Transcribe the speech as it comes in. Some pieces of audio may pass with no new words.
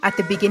At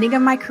the beginning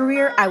of my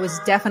career, I was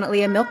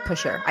definitely a milk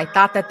pusher. I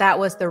thought that that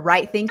was the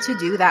right thing to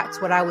do.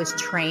 That's what I was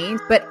trained.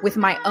 But with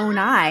my own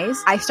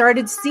eyes, I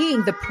started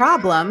seeing the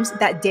problems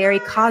that dairy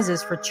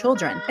causes for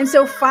children. And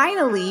so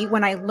finally,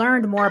 when I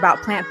learned more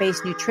about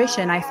plant-based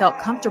nutrition, I felt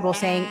comfortable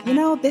saying,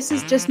 this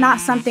is just not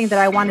something that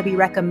I want to be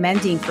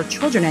recommending for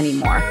children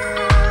anymore.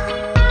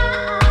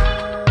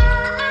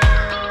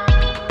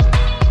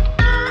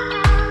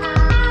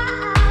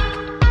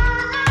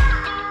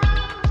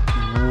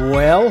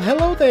 Well,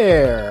 hello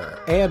there,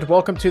 and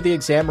welcome to the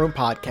Exam Room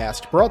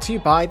Podcast, brought to you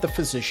by the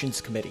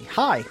Physicians Committee.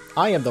 Hi,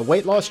 I am the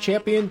weight loss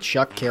champion,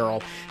 Chuck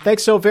Carroll.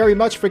 Thanks so very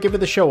much for giving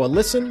the show a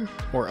listen,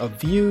 or a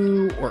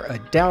view, or a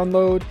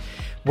download,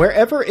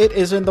 wherever it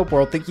is in the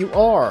world that you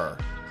are.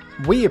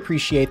 We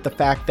appreciate the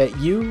fact that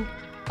you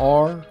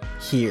are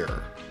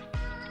here.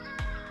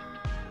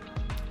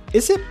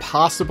 Is it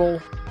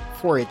possible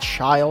for a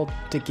child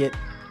to get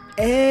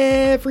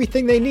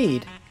everything they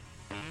need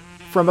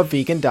from a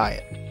vegan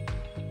diet?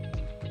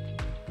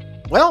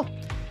 Well,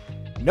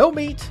 no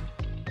meat,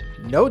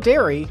 no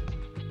dairy,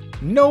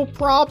 no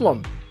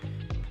problem.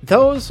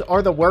 Those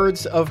are the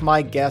words of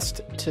my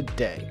guest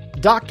today.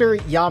 Dr.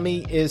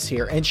 Yami is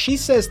here, and she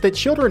says that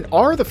children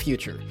are the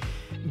future,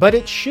 but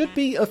it should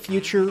be a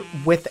future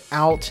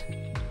without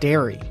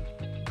dairy.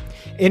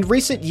 In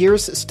recent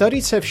years,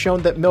 studies have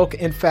shown that milk,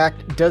 in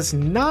fact, does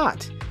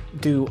not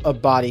do a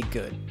body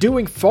good,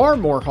 doing far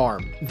more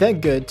harm than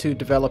good to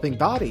developing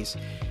bodies,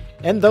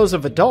 and those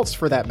of adults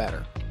for that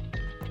matter.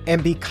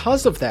 And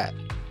because of that,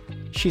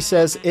 she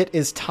says it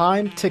is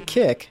time to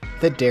kick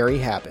the dairy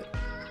habit.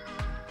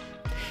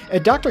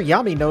 And Dr.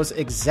 Yami knows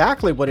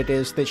exactly what it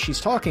is that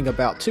she's talking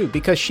about too,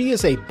 because she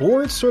is a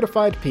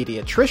board-certified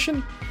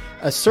pediatrician,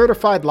 a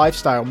certified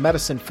lifestyle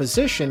medicine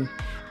physician,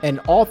 an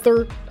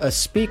author, a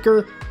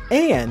speaker,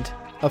 and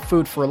a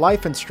Food for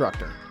Life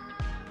instructor.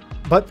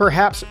 But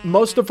perhaps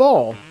most of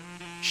all,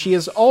 she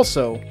is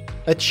also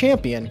a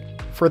champion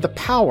for the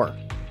power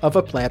of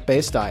a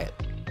plant-based diet.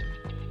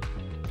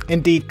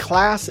 Indeed,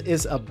 class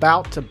is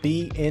about to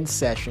be in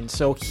session,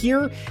 so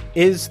here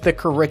is the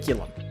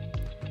curriculum.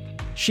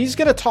 She's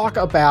going to talk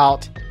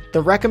about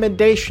the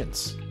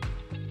recommendations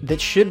that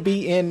should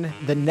be in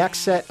the next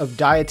set of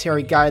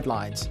dietary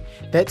guidelines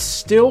that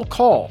still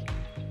call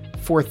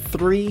for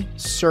 3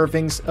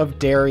 servings of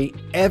dairy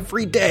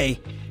every day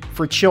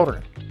for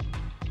children.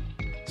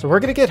 So we're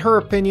going to get her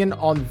opinion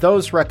on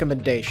those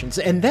recommendations,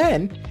 and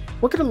then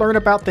we're going to learn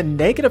about the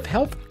negative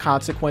health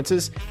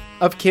consequences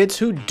of kids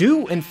who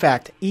do, in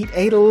fact, eat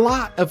a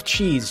lot of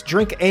cheese,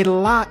 drink a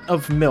lot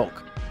of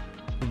milk.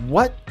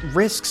 What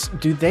risks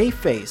do they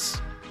face?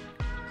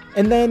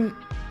 And then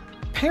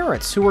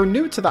parents who are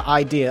new to the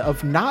idea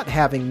of not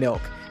having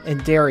milk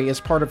and dairy as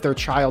part of their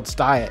child's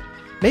diet.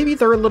 Maybe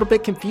they're a little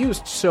bit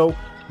confused, so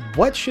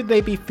what should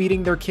they be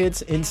feeding their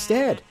kids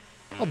instead?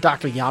 Well,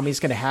 Dr. Yami's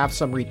going to have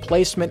some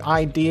replacement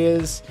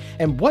ideas,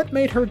 and what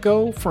made her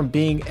go from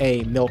being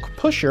a milk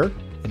pusher,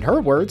 in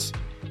her words,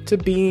 to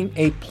being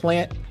a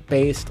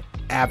plant-based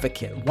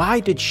advocate. Why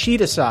did she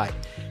decide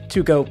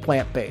to go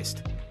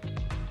plant-based?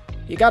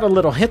 You got a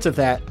little hint of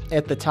that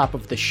at the top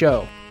of the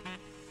show,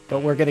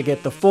 but we're going to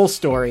get the full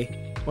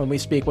story when we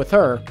speak with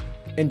her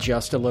in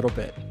just a little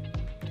bit.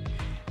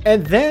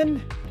 And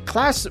then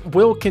class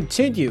will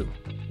continue.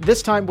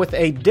 This time with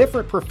a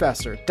different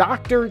professor.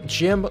 Dr.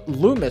 Jim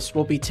Loomis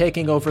will be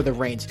taking over the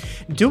reins,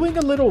 doing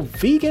a little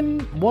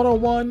Vegan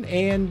 101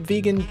 and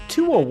Vegan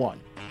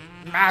 201.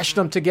 Mashed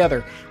them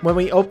together when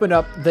we open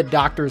up the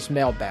doctor's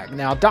mailbag.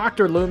 Now,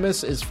 Dr.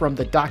 Loomis is from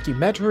the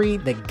documentary,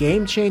 The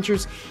Game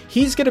Changers.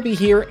 He's going to be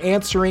here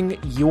answering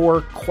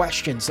your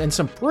questions, and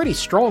some pretty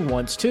strong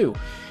ones, too.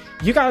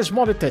 You guys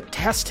wanted to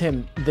test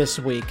him this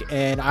week,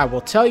 and I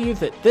will tell you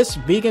that this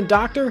vegan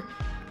doctor,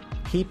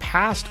 he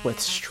passed with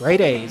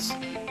straight A's.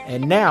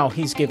 And now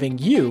he's giving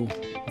you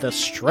the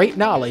straight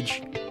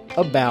knowledge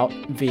about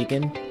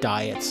vegan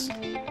diets.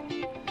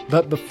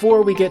 But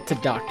before we get to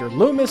Dr.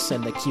 Loomis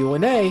and the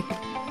Q&A,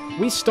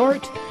 we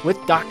start with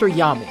Dr.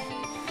 Yami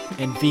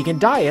and vegan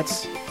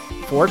diets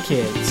for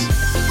kids.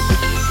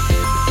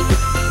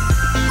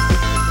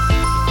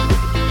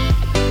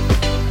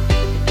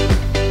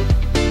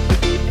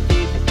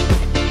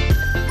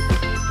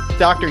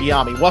 Dr.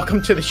 Yami,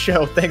 welcome to the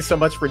show. Thanks so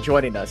much for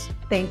joining us.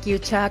 Thank you,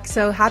 Chuck.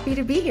 So happy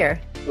to be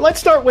here.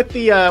 Let's start with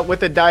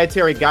the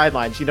dietary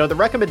guidelines. The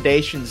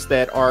recommendations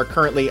that are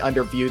currently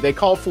under view, they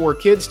call for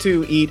kids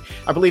to eat,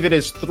 I believe it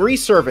is 3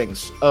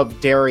 servings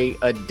of dairy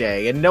a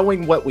day. And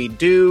knowing what we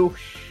do,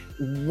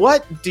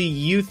 what do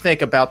you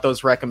think about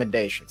those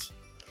recommendations?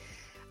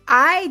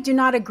 I do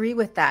not agree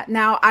with that.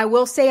 Now, I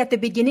will say at the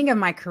beginning of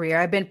my career,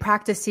 I've been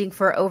practicing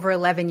for over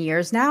 11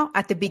 years now.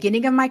 At the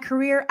beginning of my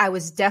career, I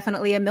was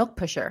definitely a milk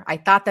pusher. I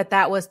thought that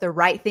that was the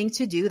right thing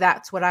to do.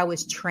 That's what I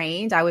was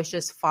trained. I was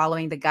just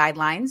following the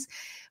guidelines.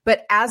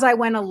 But as I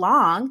went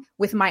along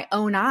with my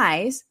own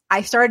eyes,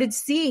 I started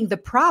seeing the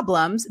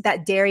problems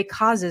that dairy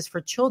causes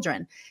for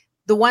children.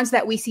 The ones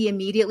that we see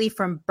immediately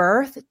from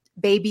birth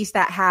babies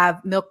that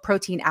have milk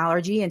protein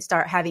allergy and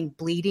start having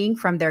bleeding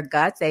from their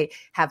guts. They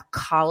have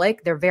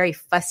colic. They're very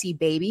fussy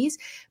babies.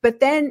 But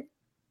then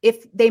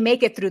if they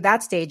make it through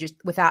that stage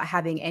without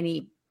having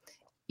any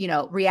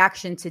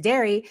reaction to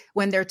dairy,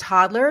 when they're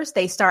toddlers,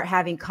 they start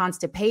having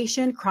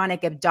constipation,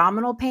 chronic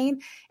abdominal pain.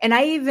 And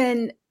I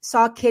even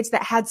saw kids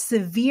that had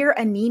severe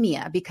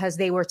anemia because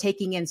they were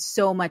taking in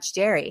so much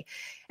dairy.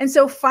 And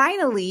so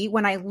finally,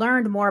 when I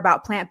learned more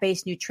about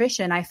plant-based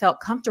nutrition, I felt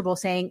comfortable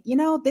saying,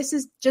 this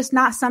is just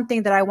not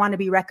something that I want to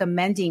be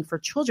recommending for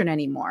children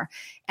anymore.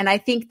 And I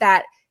think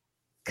that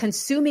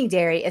consuming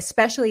dairy,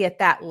 especially at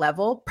that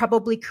level,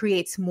 probably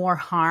creates more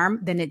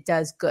harm than it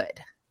does good.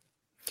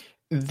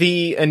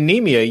 The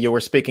anemia you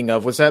were speaking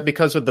of, was that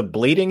because of the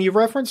bleeding you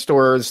referenced,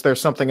 or is there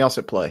something else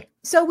at play?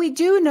 So we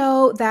do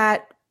know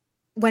that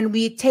when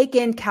we take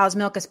in cow's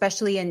milk,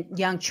 especially in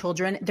young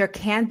children, there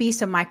can be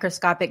some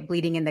microscopic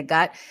bleeding in the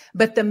gut.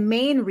 But the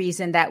main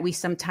reason that we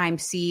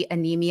sometimes see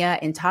anemia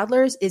in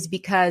toddlers is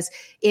because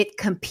it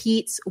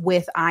competes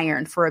with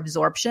iron for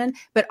absorption,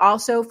 but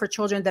also for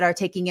children that are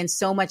taking in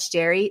so much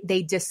dairy,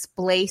 they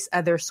displace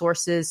other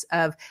sources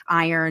of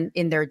iron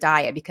in their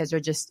diet because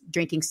they're just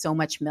drinking so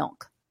much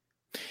milk.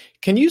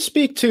 Can you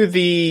speak to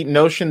the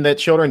notion that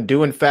children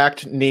do, in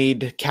fact,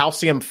 need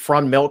calcium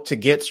from milk to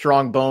get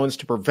strong bones,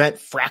 to prevent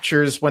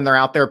fractures when they're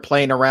out there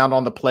playing around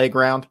on the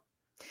playground?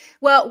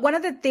 Well, one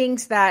of the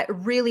things that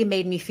really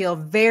made me feel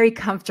very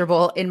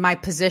comfortable in my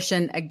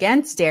position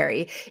against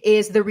dairy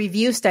is the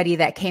review study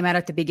that came out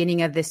at the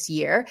beginning of this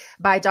year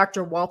by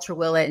Dr. Walter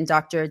Willett and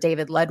Dr.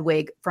 David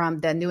Ludwig from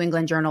the New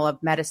England Journal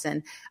of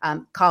Medicine,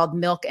 called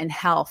Milk and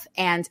Health.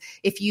 And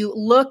if you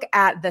look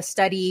at the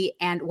study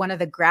and one of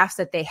the graphs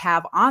that they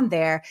have on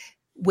there,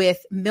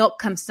 with milk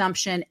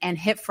consumption and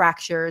hip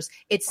fractures,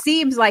 it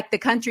seems like the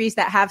countries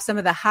that have some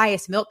of the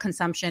highest milk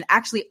consumption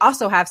actually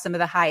also have some of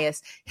the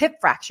highest hip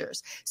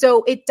fractures.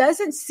 So it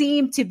doesn't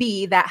seem to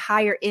be that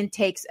higher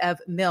intakes of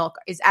milk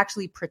is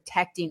actually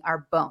protecting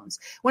our bones.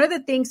 One of the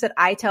things that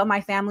I tell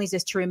my families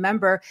is to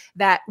remember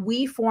that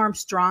we form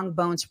strong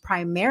bones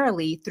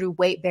primarily through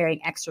weight-bearing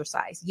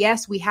exercise.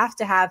 Yes, we have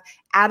to have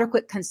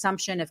adequate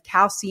consumption of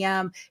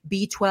calcium,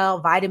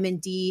 B12, vitamin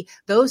D,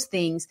 those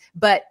things.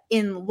 But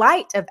in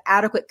light of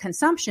adequate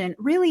consumption,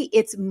 really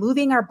it's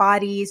moving our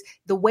bodies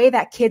the way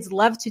that kids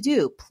love to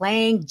do,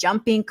 playing,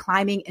 jumping,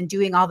 climbing, and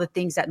doing all the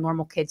things that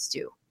normal kids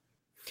do.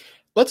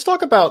 Let's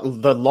talk about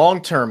the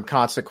long-term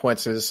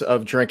consequences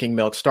of drinking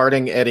milk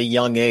starting at a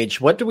young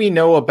age. What do we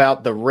know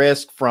about the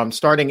risk from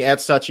starting at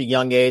such a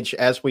young age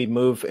as we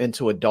move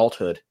into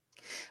adulthood?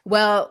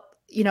 Well,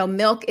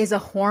 milk is a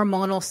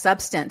hormonal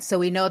substance. So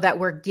we know that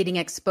we're getting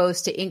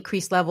exposed to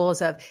increased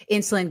levels of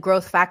insulin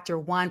growth factor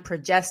 1,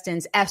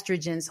 progestins,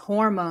 estrogens,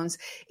 hormones.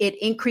 It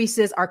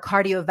increases our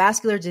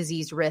cardiovascular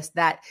disease risk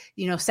that,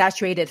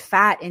 saturated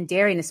fat in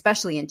dairy and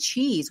especially in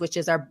cheese, which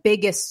is our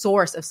biggest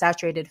source of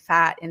saturated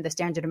fat in the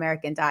standard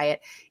American diet,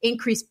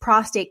 increased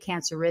prostate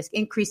cancer risk,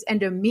 increased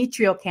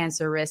endometrial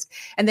cancer risk.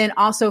 And then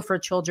also for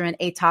children,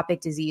 atopic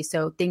disease.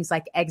 So things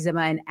like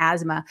eczema and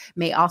asthma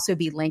may also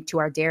be linked to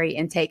our dairy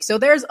intake. So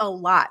there's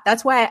a lot.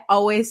 That's why I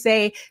always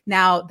say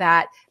now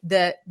that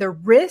the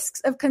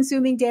risks of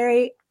consuming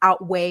dairy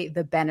outweigh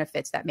the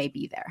benefits that may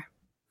be there.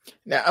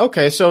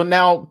 So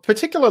now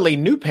particularly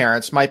new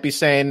parents might be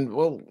saying,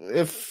 well,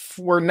 if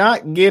we're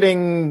not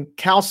getting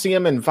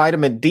calcium and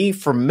vitamin D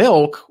from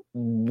milk,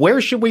 where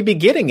should we be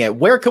getting it?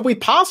 Where could we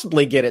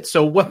possibly get it?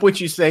 So what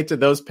would you say to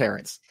those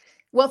parents?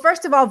 Well,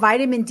 first of all,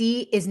 vitamin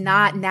D is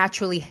not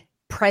naturally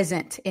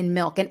present in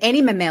milk and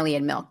any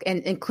mammalian milk,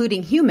 and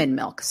including human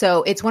milk.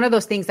 So it's one of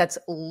those things that's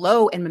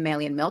low in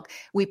mammalian milk.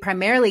 We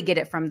primarily get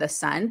it from the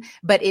sun,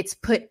 but it's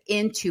put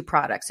into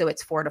products. So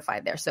it's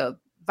fortified there. So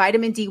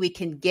vitamin D we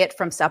can get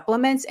from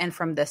supplements and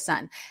from the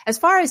sun. As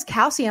far as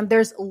calcium,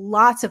 there's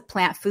lots of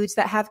plant foods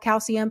that have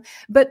calcium,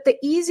 but the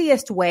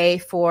easiest way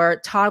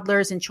for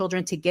toddlers and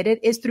children to get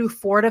it is through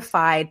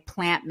fortified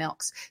plant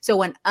milks.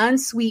 So an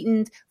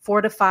unsweetened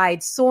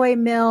fortified soy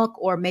milk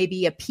or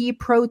maybe a pea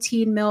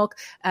protein milk,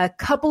 a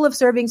couple of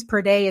servings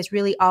per day is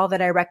really all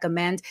that I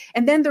recommend.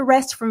 And then the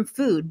rest from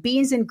food.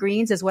 Beans and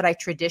greens is what I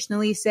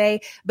traditionally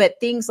say, but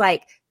things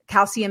like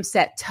calcium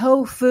set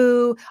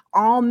tofu,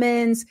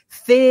 almonds,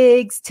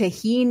 figs,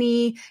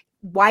 tahini,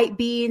 white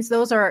beans.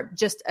 Those are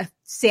just a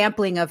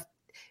sampling of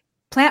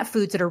plant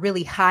foods that are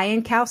really high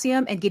in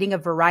calcium, and getting a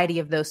variety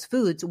of those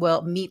foods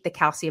will meet the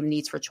calcium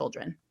needs for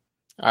children.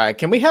 All right.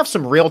 Can we have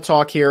some real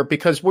talk here?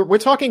 Because we're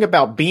talking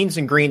about beans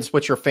and greens,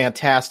 which are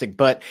fantastic,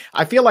 but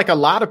I feel like a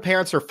lot of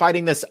parents are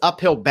fighting this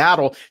uphill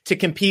battle to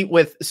compete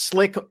with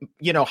slick,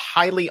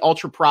 highly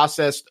ultra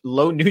processed,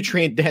 low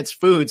nutrient dense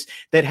foods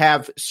that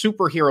have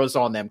superheroes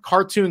on them,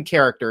 cartoon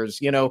characters,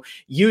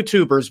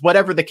 YouTubers,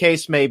 whatever the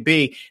case may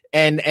be.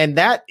 And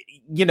that,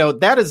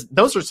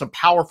 those are some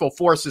powerful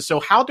forces. So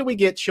how do we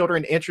get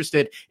children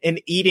interested in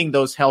eating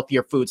those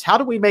healthier foods? How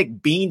do we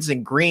make beans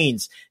and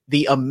greens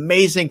the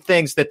amazing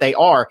things that they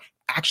are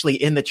actually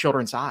in the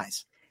children's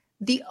eyes?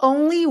 The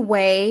only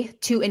way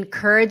to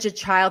encourage a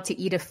child to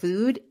eat a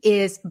food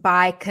is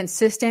by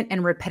consistent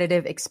and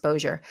repetitive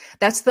exposure.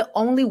 That's the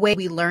only way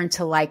we learn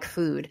to like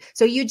food.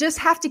 So you just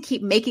have to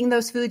keep making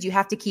those foods. You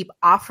have to keep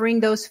offering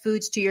those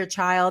foods to your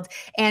child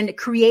and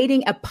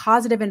creating a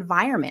positive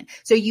environment.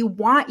 So you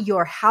want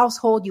your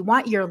household, you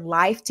want your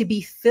life to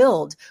be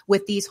filled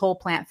with these whole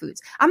plant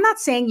foods. I'm not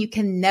saying you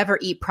can never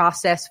eat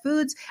processed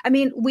foods. I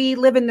mean, we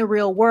live in the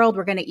real world.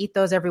 We're going to eat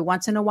those every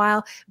once in a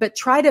while, but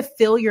try to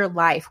fill your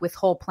life with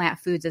whole plant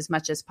foods as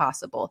much as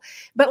possible.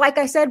 But like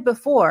I said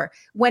before,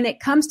 when it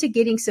comes to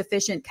getting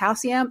sufficient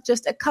calcium,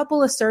 just a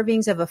couple of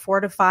servings of a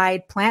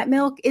fortified plant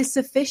milk is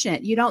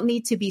sufficient. You don't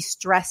need to be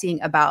stressing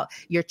about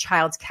your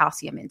child's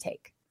calcium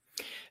intake.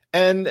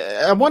 And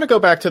I want to go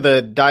back to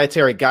the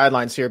dietary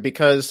guidelines here,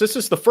 because this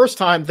is the first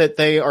time that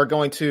they are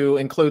going to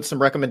include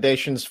some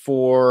recommendations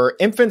for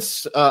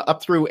infants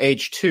up through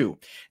age 2.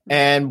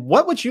 And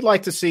what would you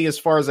like to see as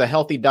far as a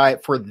healthy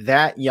diet for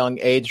that young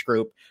age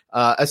group,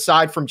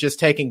 aside from just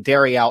taking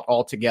dairy out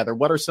altogether?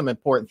 What are some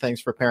important things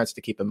for parents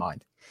to keep in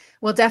mind?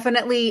 Well,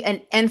 definitely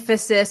an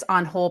emphasis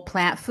on whole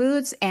plant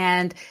foods.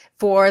 And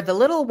for the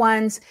little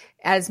ones,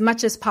 as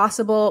much as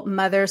possible,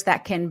 mothers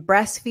that can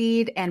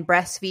breastfeed and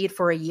breastfeed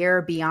for a year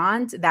or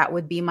beyond, that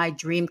would be my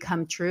dream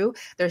come true.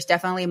 There's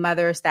definitely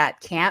mothers that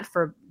can't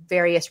for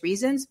various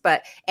reasons,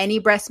 but any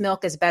breast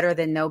milk is better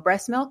than no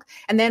breast milk.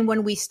 And then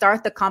when we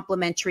start the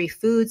complementary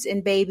foods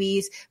in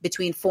babies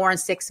between 4 and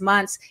 6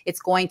 months,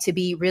 it's going to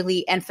be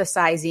really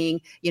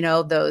emphasizing,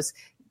 those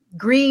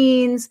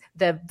greens,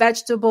 the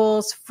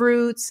vegetables,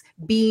 fruits,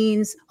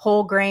 beans,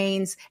 whole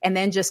grains, and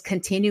then just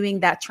continuing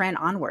that trend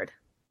onward.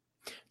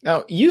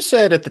 Now, you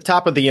said at the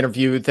top of the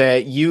interview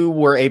that you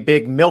were a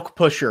big milk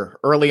pusher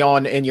early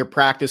on in your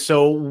practice.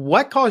 So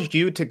what caused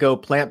you to go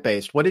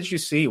plant-based? What did you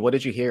see? What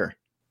did you hear?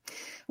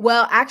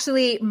 Well,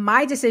 actually,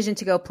 my decision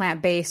to go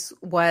plant-based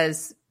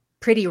was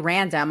pretty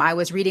random. I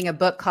was reading a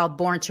book called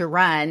Born to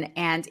Run,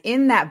 and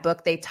in that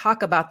book, they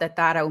talk about the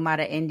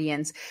Tarahumara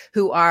Indians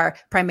who are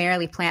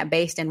primarily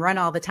plant-based and run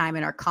all the time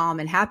and are calm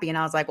and happy. And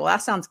I was like, well,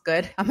 that sounds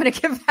good. I'm going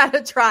to give that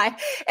a try.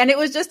 And it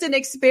was just an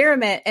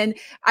experiment. And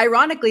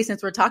ironically,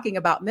 since we're talking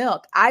about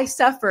milk, I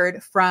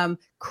suffered from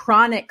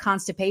chronic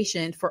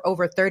constipation for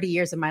over 30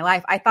 years of my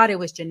life. I thought it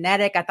was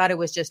genetic. I thought it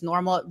was just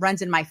normal. It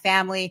runs in my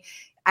family.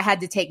 I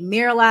had to take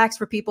Miralax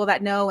for people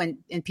that know, and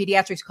in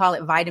pediatrics call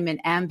it vitamin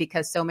M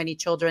because so many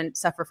children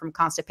suffer from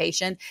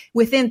constipation.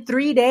 Within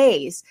 3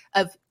 days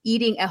of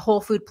eating a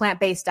whole food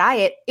plant-based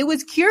diet, it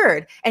was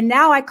cured. And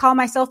now I call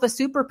myself a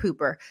super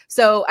pooper.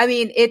 So, I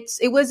mean, it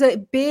was a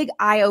big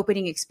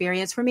eye-opening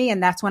experience for me.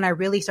 And that's when I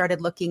really started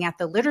looking at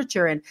the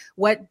literature and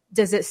what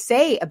does it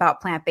say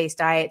about plant-based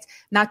diets,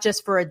 not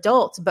just for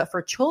adults, but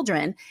for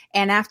children.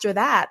 And after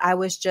that, I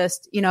was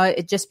just,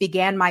 it just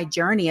began my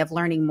journey of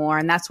learning more.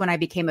 And that's when I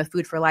became a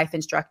Food for Life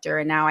instructor.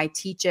 And now I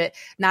teach it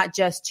not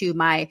just to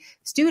my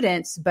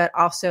students, but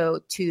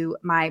also to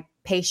my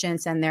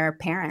patients and their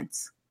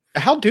parents.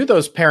 How do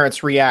those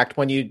parents react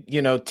when you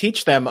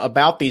teach them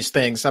about these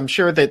things? I'm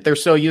sure that they're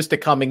so used to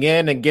coming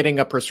in and getting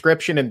a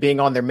prescription and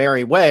being on their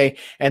merry way,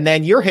 and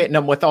then you're hitting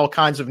them with all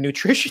kinds of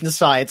nutrition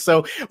science.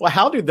 So,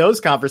 how do those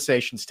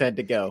conversations tend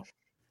to go?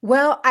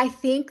 Well, I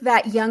think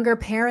that younger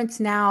parents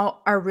now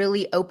are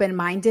really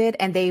open-minded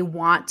and they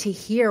want to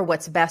hear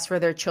what's best for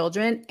their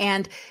children.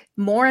 And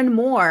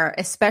more,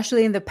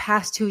 especially in the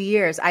past 2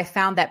 years, I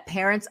found that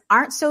parents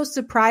aren't so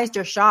surprised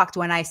or shocked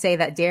when I say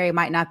that dairy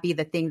might not be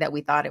the thing that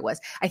we thought it was.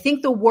 I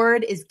think the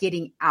word is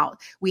getting out.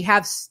 We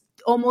have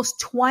almost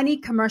 20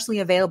 commercially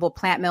available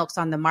plant milks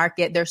on the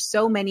market. There's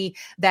so many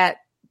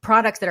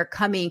products that are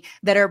coming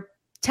that are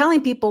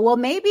telling people, well,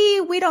 maybe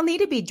we don't need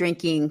to be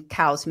drinking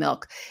cow's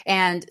milk.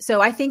 And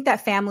so I think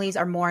that families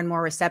are more and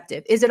more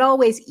receptive. Is it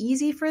always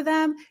easy for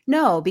them?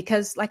 No,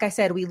 because like I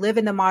said, we live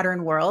in the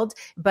modern world,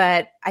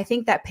 but I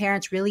think that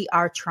parents really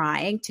are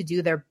trying to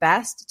do their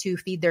best to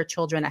feed their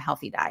children a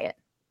healthy diet.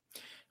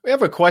 We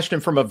have a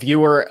question from a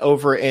viewer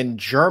over in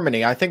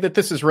Germany. I think that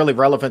this is really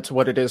relevant to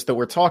what it is that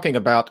we're talking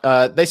about.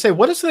 They say,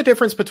 what is the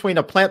difference between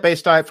a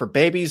plant-based diet for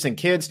babies and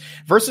kids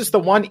versus the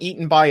one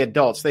eaten by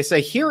adults? They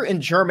say here in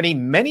Germany,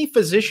 many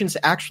physicians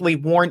actually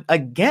warn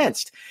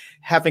against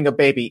having a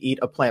baby eat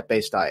a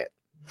plant-based diet.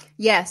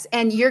 Yes.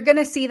 And you're going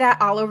to see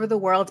that all over the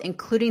world,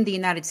 including the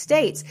United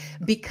States,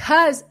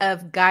 because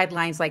of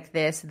guidelines like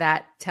this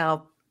that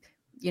tell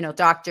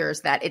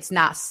doctors that it's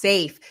not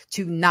safe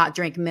to not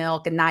drink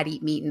milk and not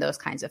eat meat and those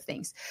kinds of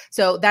things.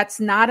 So that's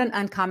not an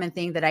uncommon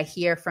thing that I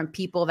hear from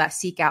people that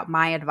seek out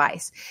my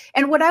advice.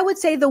 And what I would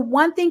say, the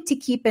one thing to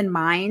keep in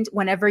mind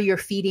whenever you're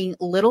feeding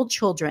little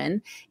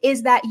children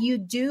is that you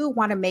do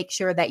want to make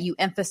sure that you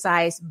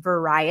emphasize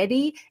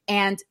variety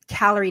and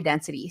calorie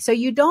density. So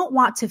you don't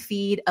want to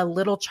feed a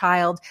little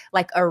child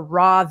like a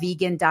raw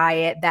vegan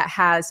diet that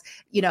has,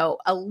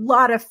 a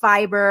lot of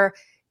fiber,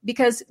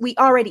 because we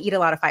already eat a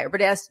lot of fiber,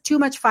 but it has too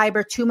much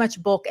fiber, too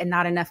much bulk, and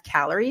not enough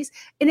calories.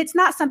 And it's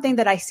not something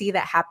that I see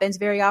that happens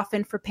very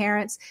often for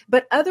parents,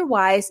 but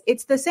otherwise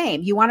it's the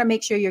same. You want to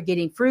make sure you're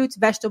getting fruits,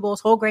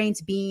 vegetables, whole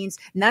grains, beans,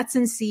 nuts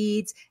and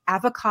seeds,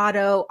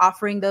 avocado,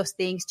 offering those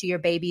things to your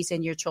babies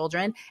and your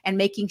children, and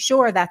making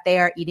sure that they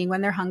are eating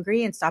when they're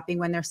hungry and stopping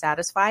when they're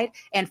satisfied,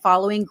 and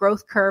following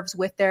growth curves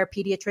with their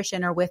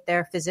pediatrician or with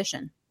their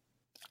physician.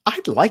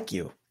 I'd like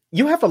you.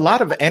 You have a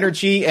lot of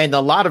energy and a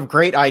lot of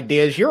great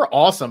ideas. You're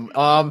awesome.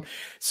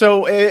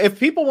 So if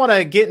people want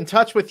to get in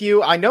touch with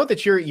you, I know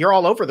that you're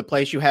all over the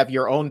place. You have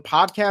your own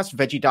podcast,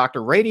 Veggie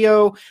Doctor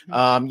Radio,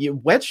 your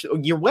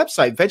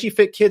website,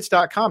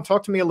 VeggieFitKids.com.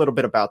 Talk to me a little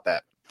bit about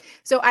that.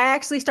 So I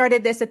actually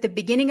started this at the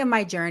beginning of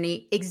my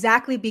journey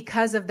exactly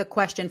because of the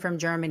question from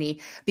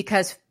Germany,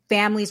 because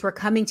families were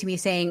coming to me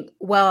saying,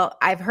 well,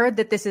 I've heard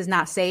that this is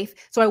not safe.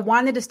 So I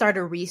wanted to start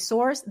a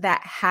resource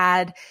that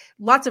had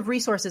lots of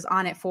resources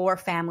on it for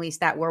families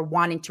that were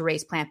wanting to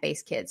raise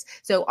plant-based kids.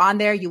 So on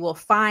there, you will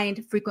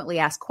find frequently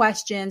asked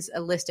questions,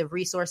 a list of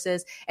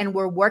resources, and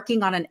we're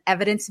working on an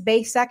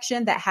evidence-based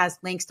section that has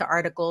links to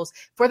articles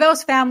for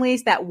those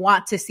families that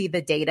want to see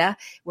the data.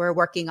 We're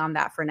working on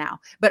that for now.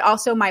 But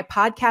also my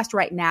podcast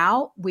right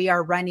now, we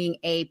are running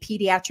a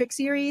pediatric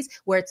series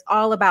where it's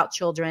all about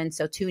children.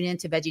 So tune in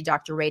to Veggie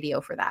Doctor Radio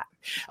for that.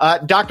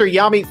 Dr.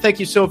 Yami, thank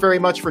you so very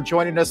much for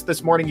joining us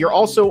this morning. You're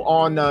also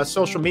on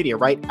social media,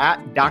 right?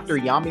 At Dr.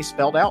 Yami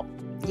spelled out?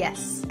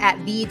 Yes,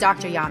 at the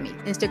Dr. Yami,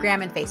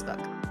 Instagram and Facebook.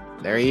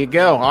 There you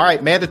go. All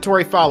right,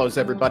 mandatory follows,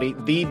 everybody.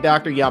 The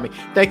Dr. Yami.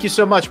 Thank you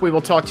so much. We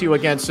will talk to you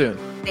again soon.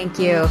 Thank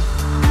you.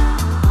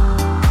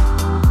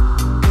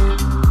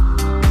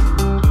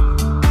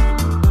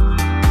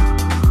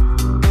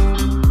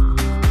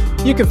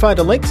 You can find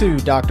a link to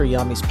Dr.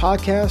 Yami's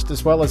podcast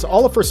as well as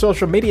all of her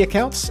social media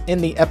accounts in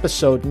the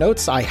episode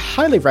notes. I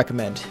highly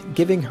recommend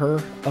giving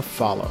her a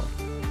follow.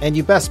 And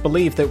you best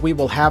believe that we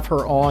will have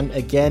her on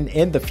again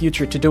in the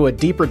future to do a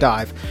deeper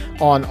dive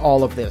on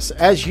all of this.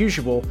 As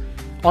usual,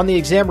 on the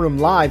Exam Room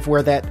Live,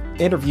 where that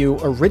interview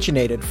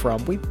originated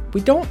from, we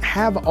don't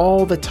have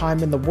all the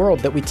time in the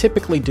world that we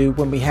typically do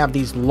when we have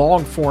these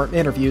long-form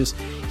interviews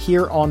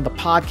here on the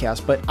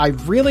podcast. But I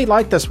really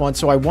like this one,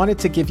 so I wanted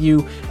to give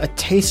you a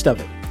taste of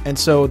it. And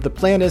so the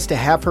plan is to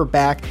have her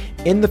back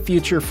in the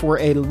future for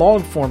a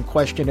long-form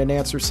question and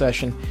answer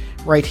session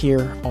right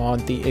here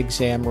on the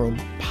Exam Room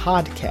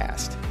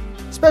podcast.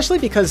 Especially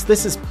because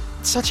this is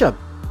such a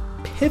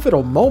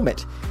pivotal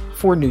moment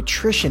for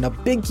nutrition, a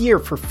big year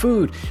for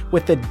food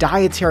with the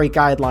dietary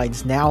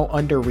guidelines now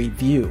under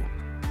review.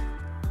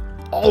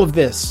 All of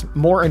this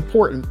more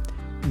important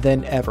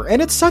than ever.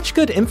 And it's such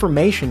good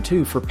information,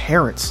 too, for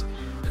parents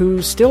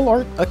who still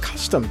aren't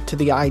accustomed to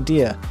the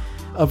idea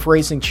of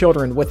raising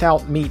children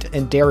without meat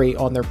and dairy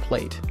on their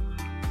plate.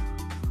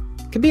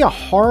 It can be a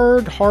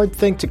hard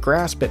thing to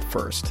grasp at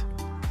first.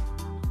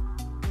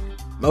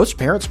 Most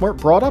parents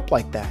weren't brought up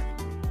like that.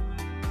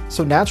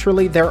 So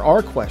naturally, there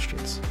are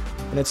questions.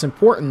 And it's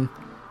important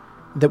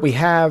that we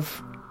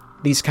have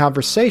these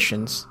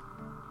conversations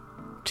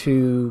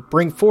to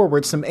bring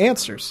forward some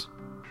answers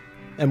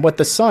and what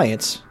the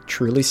science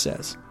truly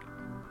says.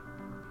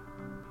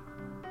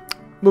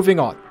 Moving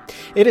on.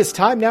 It is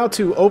time now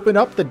to open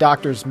up the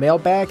doctor's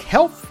mailbag,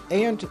 health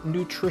and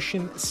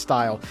nutrition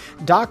style.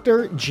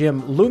 Dr.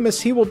 Jim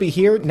Loomis, he will be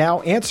here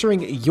now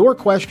answering your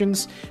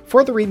questions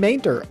for the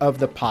remainder of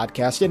the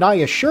podcast. And I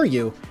assure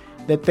you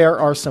that there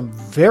are some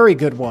very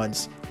good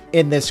ones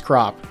in this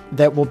crop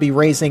that will be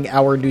raising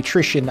our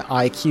nutrition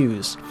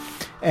IQs.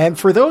 And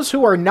for those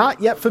who are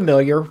not yet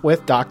familiar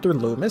with Dr.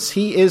 Loomis,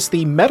 he is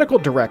the medical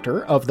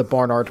director of the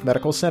Barnard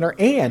Medical Center,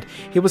 and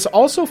he was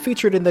also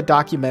featured in the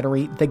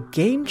documentary The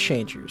Game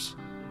Changers.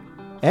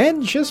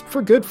 And just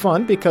for good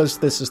fun, because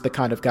this is the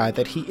kind of guy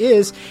that he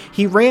is,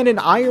 he ran an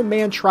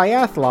Ironman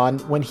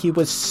triathlon when he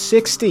was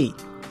 60,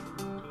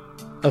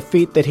 a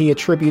feat that he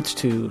attributes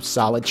to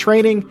solid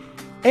training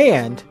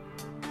and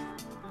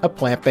a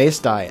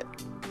plant-based diet.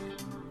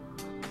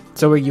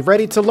 So are you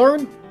ready to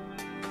learn?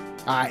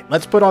 All right,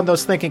 let's put on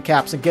those thinking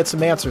caps and get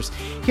some answers.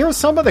 Here are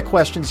some of the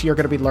questions you're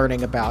going to be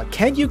learning about.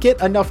 Can you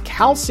get enough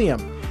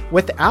calcium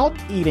without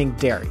eating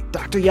dairy?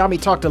 Dr. Yami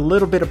talked a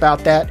little bit about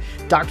that.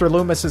 Dr.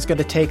 Loomis is going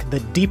to take the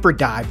deeper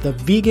dive, the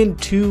Vegan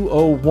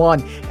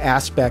 201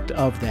 aspect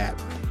of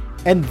that.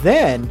 And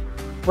then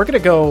we're going to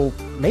go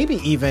maybe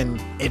even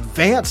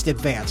advanced.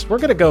 We're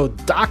going to go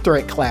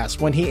doctorate class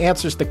when he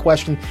answers the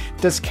question,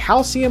 does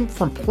calcium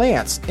from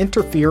plants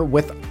interfere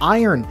with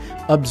iron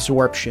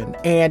absorption?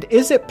 And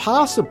is it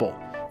possible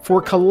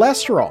for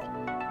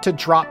cholesterol to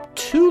drop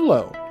too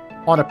low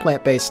on a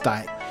plant-based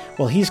diet?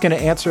 Well, he's going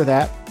to answer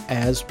that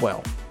as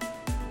well.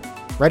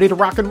 Ready to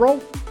rock and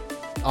roll?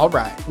 All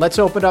right, let's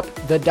open up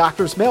the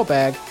doctor's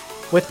mailbag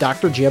with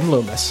Dr. Jim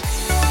Loomis.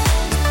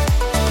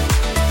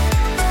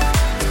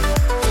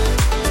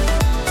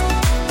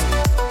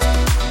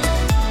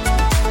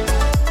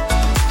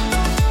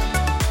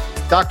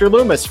 Dr.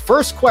 Loomis,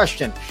 first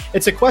question.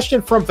 It's a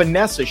question from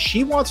Vanessa.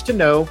 She wants to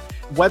know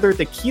whether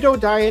the keto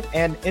diet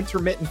and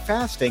intermittent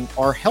fasting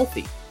are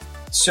healthy.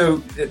 So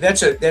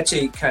that's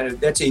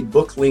a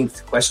book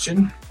length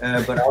question,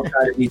 but I'll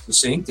try to be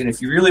succinct. And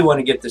if you really want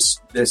to get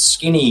the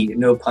skinny,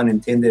 no pun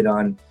intended,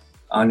 on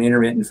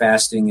intermittent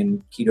fasting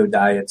and keto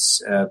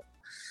diets,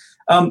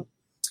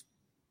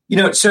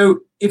 so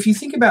if you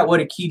think about what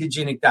a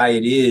ketogenic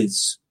diet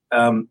is,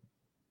 our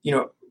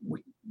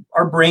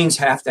brains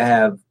have to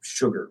have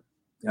sugar,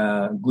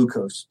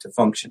 glucose to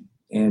function.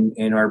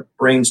 And our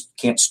brains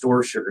can't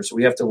store sugar. So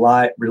we have to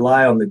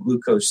rely on the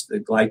glucose,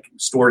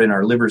 stored in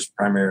our livers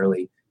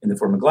primarily in the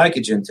form of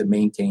glycogen, to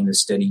maintain a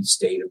steady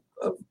state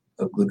of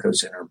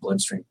glucose in our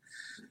bloodstream.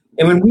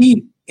 And when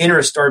we enter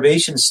a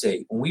starvation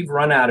state, when we've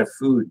run out of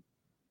food,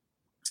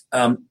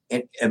 and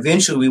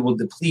eventually we will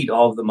deplete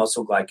all of the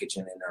muscle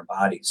glycogen in our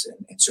bodies.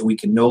 And so we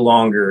can no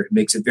longer, it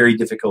makes it very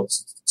difficult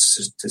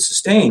to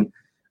sustain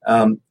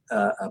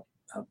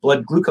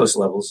blood glucose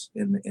levels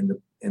in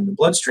the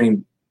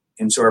bloodstream.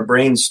 And so our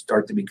brains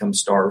start to become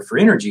starved for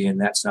energy, and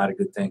that's not a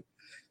good thing.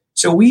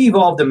 So we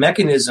evolved a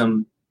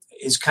mechanism,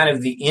 is kind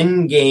of the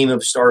end game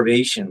of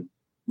starvation,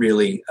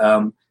 really,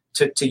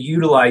 to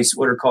utilize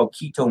what are called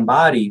ketone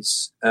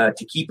bodies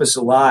to keep us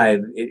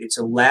alive. It's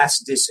a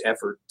last-ditch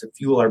effort to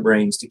fuel our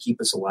brains to keep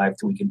us alive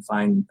till we can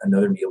find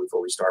another meal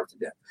before we starve to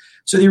death.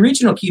 So the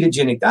original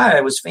ketogenic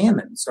diet was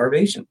famine,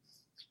 starvation.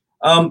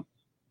 And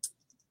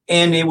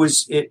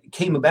it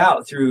came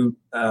about through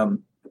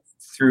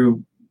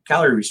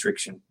calorie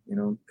restriction,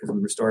 because we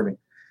were starving.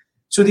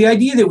 So the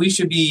idea that we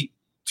should be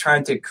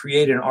trying to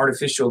create an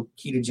artificial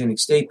ketogenic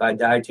state by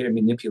dietary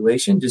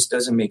manipulation just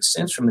doesn't make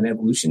sense from an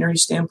evolutionary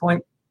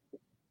standpoint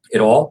at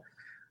all.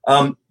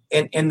 And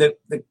the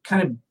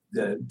kind of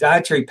the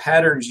dietary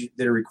patterns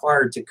that are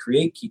required to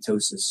create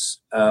ketosis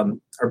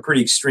are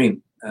pretty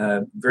extreme.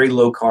 Very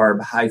low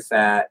carb, high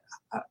fat,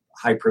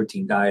 high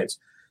protein diets.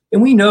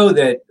 And we know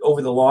that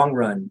over the long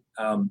run,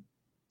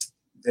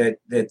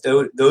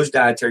 those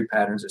dietary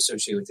patterns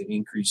associated with an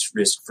increased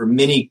risk for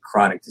many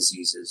chronic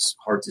diseases,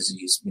 heart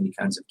disease, many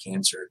kinds of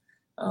cancer,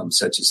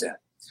 such as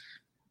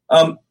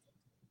that.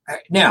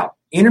 Now,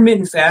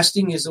 intermittent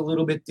fasting is a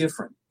little bit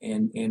different,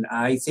 and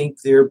I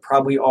think there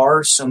probably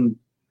are some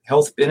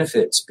health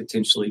benefits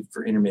potentially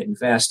for intermittent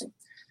fasting.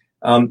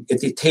 At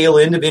the tail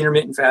end of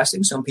intermittent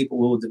fasting, some people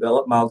will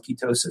develop mild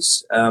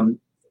ketosis,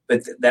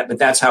 but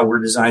that's how we're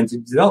designed to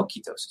develop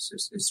ketosis,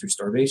 is through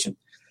starvation.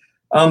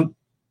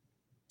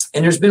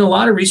 And there's been a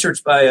lot of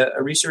research by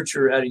a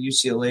researcher out of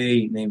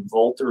UCLA named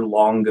Valter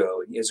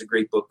Longo. He has a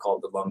great book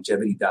called The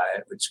Longevity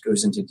Diet, which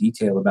goes into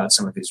detail about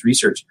some of his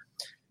research.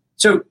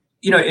 So,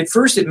 at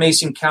first it may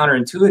seem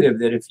counterintuitive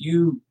that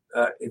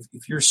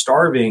if you're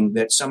starving,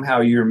 that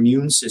somehow your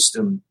immune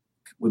system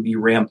would be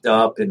ramped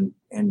up and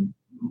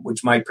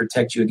which might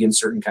protect you against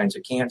certain kinds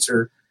of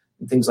cancer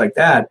and things like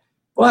that.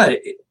 But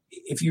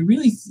if you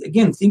really,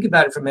 again, think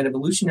about it from an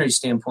evolutionary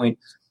standpoint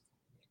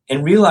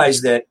and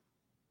realize that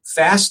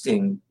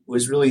fasting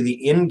was really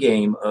the end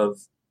game of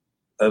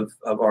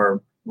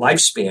our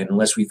lifespan,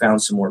 unless we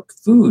found some more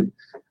food.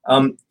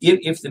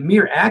 If the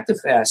mere act of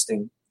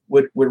fasting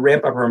would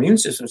ramp up our immune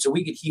system, so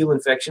we could heal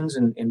infections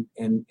and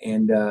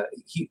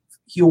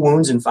heal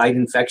wounds and fight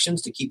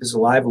infections to keep us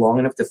alive long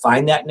enough to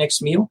find that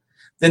next meal,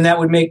 then that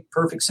would make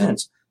perfect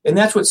sense. And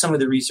that's what some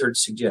of the research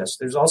suggests.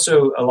 There's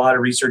also a lot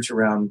of research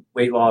around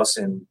weight loss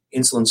and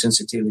insulin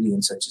sensitivity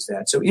and such as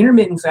that. So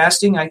intermittent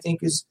fasting, I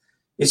think, is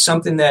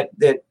something that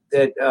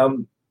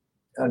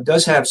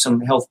does have some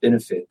health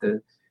benefit.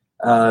 The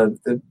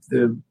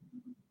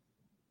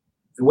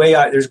way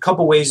there's a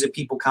couple ways that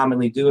people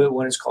commonly do it.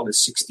 One is called a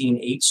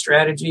 16-8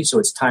 strategy. So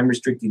it's time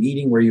restricted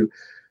eating, where you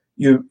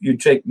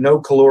take no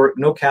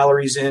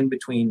calories in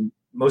between,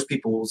 most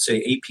people will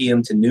say 8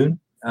 p.m. to noon.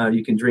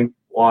 You can drink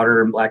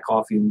water and black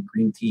coffee and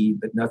green tea,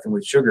 but nothing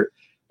with sugar.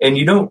 And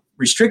you don't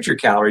restrict your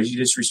calories, you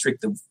just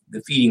restrict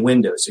the feeding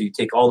window. So you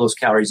take all those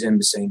calories in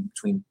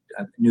between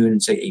noon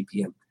and say 8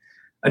 p.m.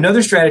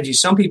 Another strategy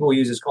some people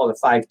use is called a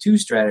 5-2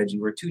 strategy,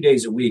 where 2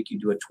 days a week you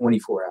do a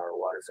 24-hour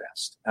water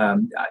fast.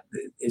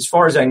 As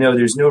far as I know,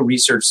 there's no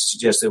research to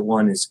suggest that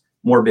one is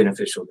more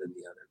beneficial than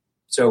the other.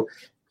 So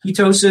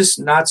ketosis,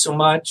 not so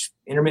much.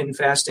 Intermittent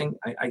fasting,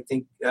 I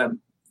think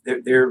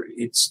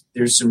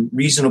there's some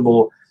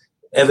reasonable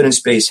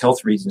evidence-based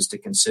health reasons to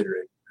consider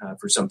it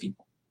for some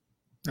people.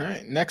 All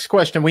right. Next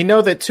question. We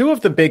know that two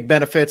of the big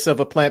benefits of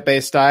a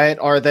plant-based diet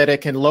are that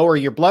it can lower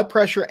your blood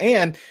pressure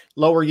and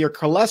lower your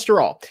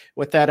cholesterol.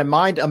 With that in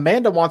mind,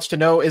 Amanda wants to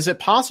know, is it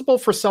possible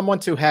for someone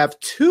to have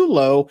too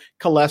low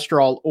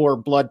cholesterol or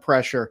blood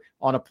pressure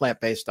on a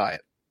plant-based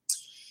diet?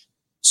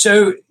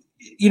 So,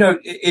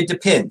 it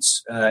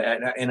depends.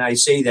 And I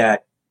say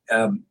that,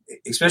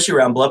 especially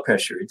around blood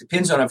pressure, it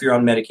depends on if you're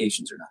on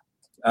medications or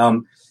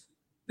not.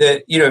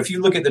 If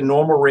you look at the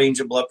normal range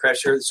of blood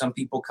pressure, some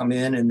people come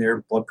in and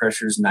their blood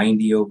pressure is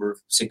 90 over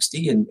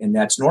 60, and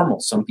that's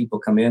normal. Some people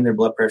come in, their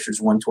blood pressure is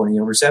 120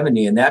 over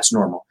 70, and that's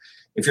normal.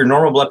 If your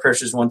normal blood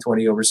pressure is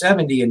 120 over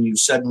 70 and you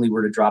suddenly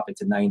were to drop it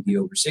to 90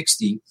 over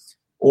 60,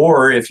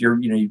 or if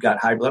you've got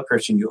high blood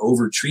pressure and you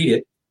overtreat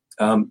it,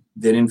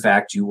 then in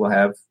fact you will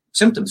have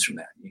symptoms from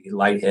that. You get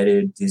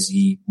lightheaded,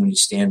 dizzy when you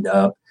stand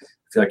up,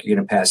 feel like you're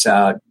going to pass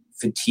out,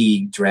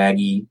 fatigue,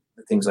 draggy,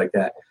 things like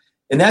that.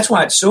 And that's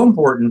why it's so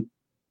important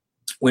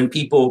when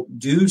people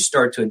do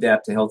start to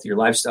adapt to healthier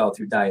lifestyle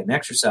through diet and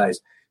exercise,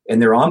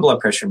 and they're on blood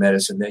pressure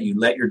medicine, that you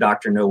let your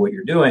doctor know what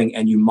you're doing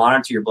and you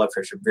monitor your blood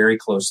pressure very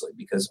closely,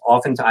 because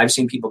often I've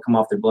seen people come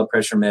off their blood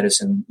pressure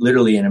medicine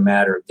literally in a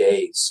matter of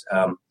days,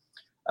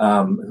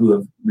 who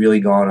have really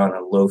gone on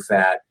a low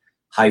fat,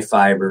 high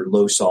fiber,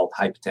 low salt,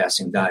 high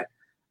potassium diet,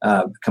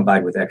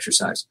 combined with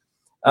exercise.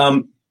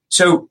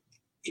 So,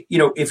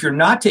 if you're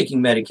not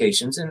taking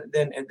medications,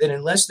 then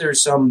unless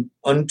there's some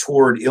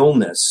untoward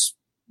illness,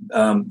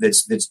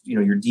 that's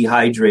you're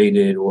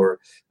dehydrated, or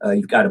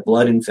you've got a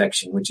blood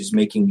infection, which is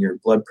making your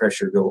blood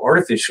pressure go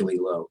artificially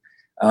low.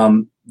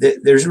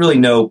 There's really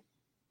no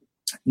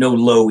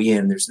low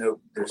in. There's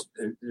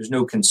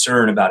no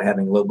concern about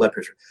having low blood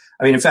pressure.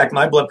 I mean, in fact,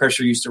 my blood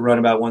pressure used to run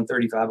about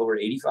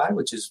 135/85,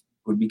 which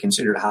would be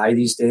considered high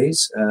these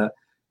days.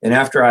 And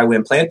after I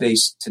went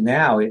plant-based to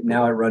now it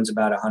runs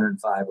about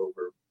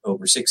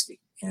 105/60,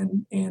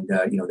 and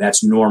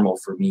that's normal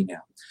for me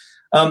now.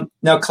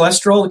 Now,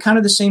 cholesterol, kind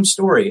of the same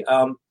story.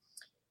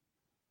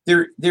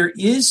 There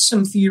is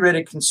some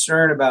theoretic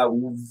concern about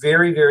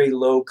very, very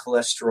low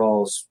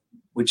cholesterols,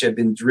 which have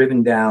been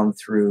driven down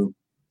through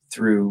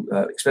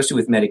especially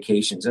with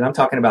medications. And I'm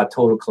talking about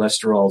total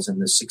cholesterols in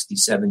the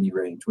 60-70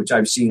 range, which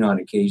I've seen on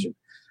occasion.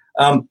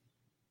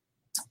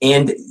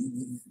 And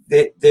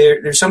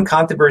there's some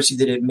controversy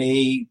that it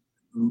may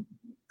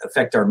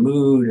affect our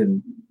mood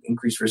and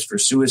increase risk for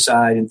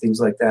suicide and things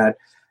like that.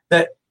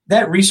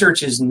 That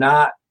research is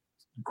not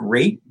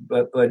great,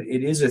 but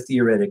it is a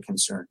theoretic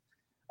concern.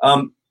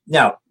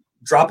 Now,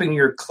 dropping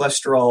your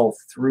cholesterol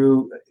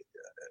through,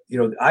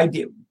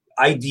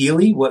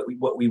 ideally,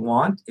 what we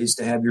want is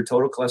to have your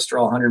total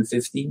cholesterol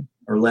 150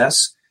 or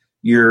less,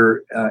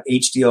 your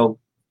HDL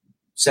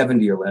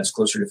 70 or less,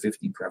 closer to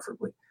 50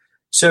 preferably.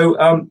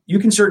 So you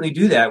can certainly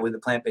do that with a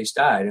plant-based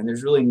diet, and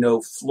there's really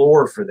no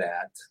floor for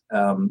that.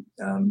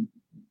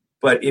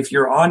 But if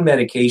you're on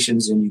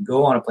medications and you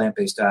go on a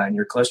plant-based diet and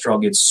your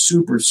cholesterol gets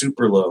super,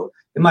 super low,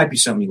 it might be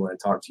something you want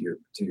to talk to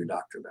your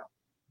doctor about.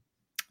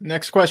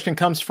 Next question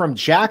comes from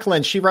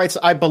Jacqueline. She writes,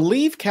 I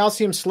believe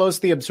calcium slows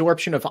the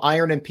absorption of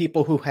iron in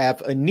people who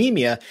have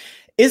anemia.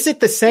 Is it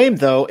the same,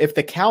 though, if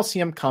the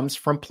calcium comes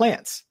from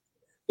plants?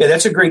 Yeah,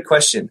 that's a great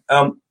question.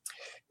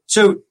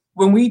 So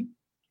when we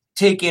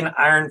take in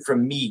iron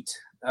from meat,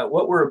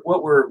 what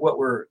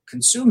we're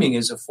consuming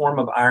is a form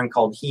of iron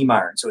called heme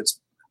iron. So it's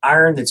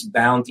iron that's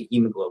bound to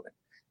hemoglobin.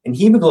 And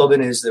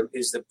hemoglobin is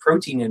the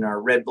protein in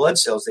our red blood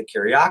cells that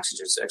carry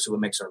oxygen. It's actually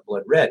what makes our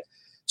blood red.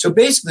 So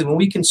basically, when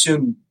we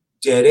consume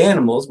dead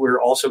animals, we're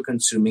also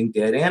consuming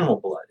dead animal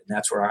blood, and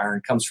that's where our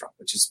iron comes from,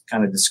 which is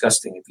kind of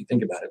disgusting if you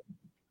think about it.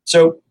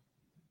 So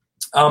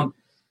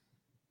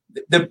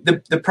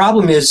the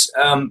problem is,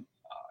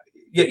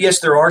 yes,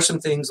 there are some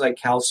things like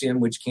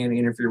calcium which can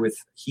interfere with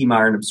heme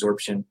iron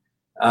absorption.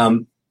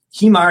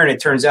 Heme iron,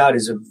 it turns out,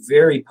 is a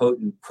very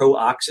potent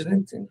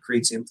pro-oxidant and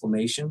creates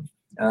inflammation.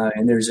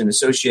 And there's an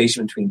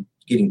association between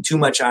getting too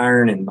much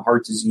iron and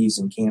heart disease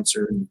and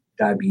cancer and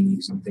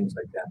diabetes and things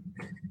like that.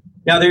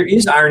 Now, there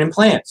is iron in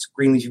plants.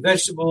 Green leafy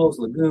vegetables,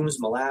 legumes,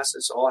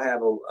 molasses all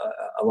have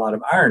a lot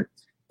of iron.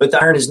 But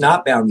the iron is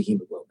not bound to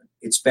hemoglobin.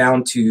 It's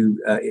bound to,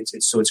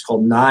 so it's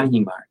called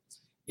non-heme iron.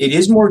 It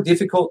is more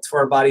difficult for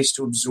our bodies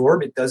to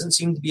absorb. It doesn't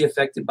seem to be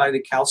affected by the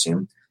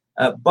calcium.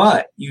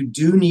 But you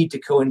do need to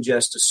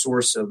co-ingest a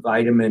source of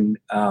vitamin,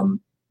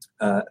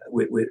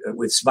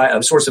 with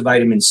a source of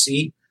vitamin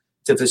C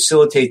to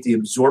facilitate the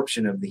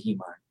absorption of the heme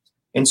iron.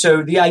 And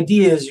so the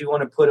idea is you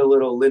want to put a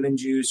little lemon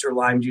juice or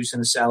lime juice in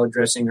a salad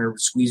dressing, or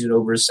squeeze it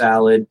over a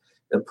salad,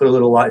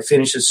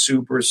 finish a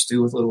soup or a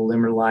stew with a little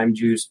lemon or lime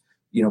juice,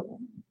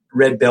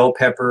 red bell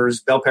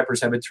peppers. Bell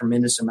peppers have a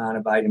tremendous amount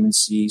of vitamin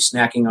C,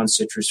 snacking on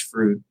citrus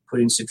fruit,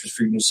 putting citrus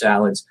fruit in your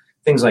salads,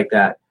 things like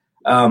that.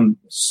 The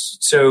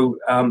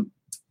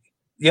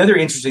other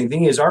interesting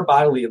thing is our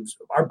body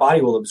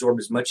will absorb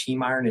as much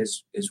heme iron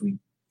as we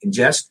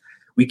ingest.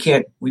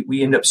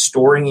 We end up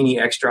storing any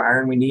extra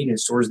iron we need, and it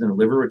stores in the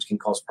liver, which can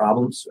cause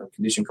problems, a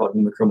condition called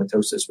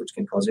hemochromatosis, which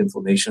can cause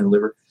inflammation in the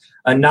liver.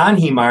 A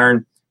non-heme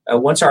iron,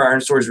 once our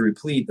iron stores are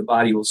replete, the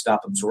body will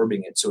stop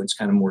absorbing it. So it's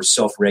kind of more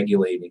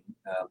self-regulating,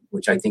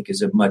 which I think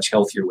is a much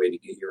healthier way to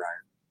get your iron.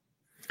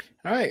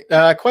 All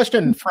right.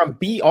 Question from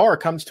BR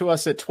comes to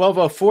us at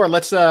 12:04.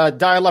 Let's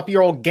dial up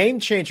your old Game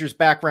Changers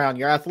background,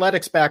 your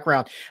athletics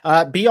background.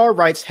 BR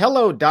writes,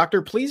 hello,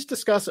 doctor. Please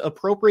discuss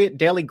appropriate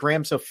daily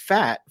grams of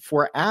fat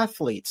for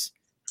athletes.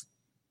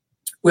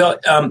 Well,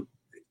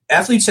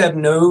 athletes have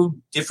no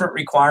different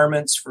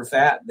requirements for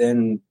fat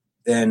than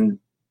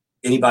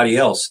anybody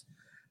else.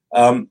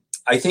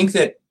 I think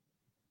that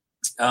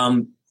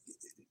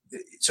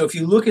so if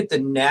you look at the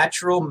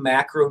natural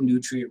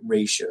macronutrient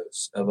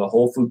ratios of a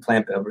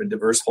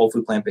diverse whole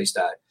food plant-based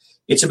diet,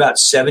 it's about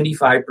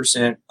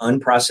 75%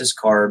 unprocessed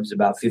carbs,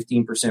 about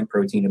 15%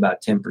 protein,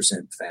 about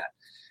 10% fat.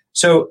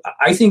 So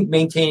I think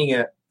maintaining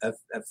a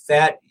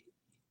fat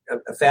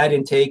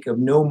intake of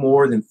no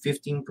more than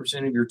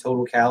 15% of your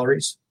total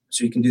calories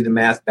so you can do the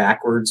math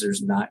backwards.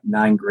 There's not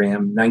 9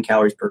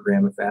 calories per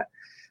gram of fat.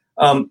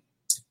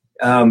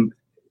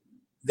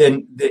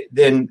 Then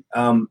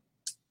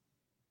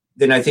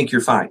I think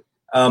you're fine.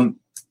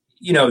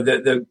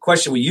 The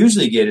question we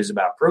usually get is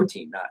about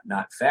protein,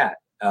 not fat.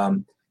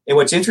 And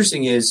what's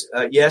interesting is,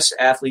 yes,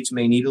 athletes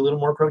may need a little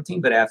more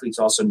protein, but athletes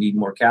also need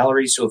more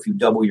calories. So if you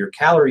double your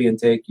calorie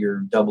intake,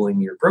 you're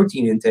doubling your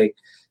protein intake.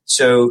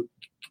 So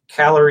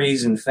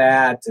calories and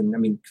fat,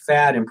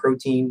 fat and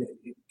protein,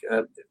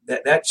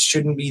 that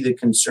shouldn't be the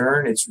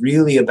concern. It's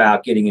really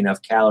about getting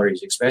enough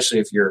calories, especially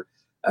if you're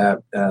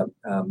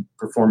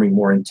performing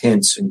more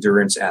intense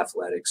endurance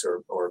athletics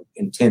or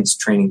intense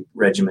training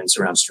regimens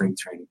around strength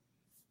training.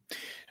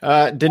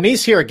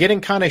 Denise here,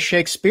 getting kind of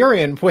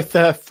Shakespearean with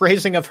the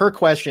phrasing of her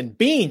question.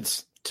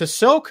 Beans, to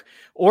soak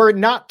or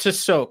not to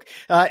soak?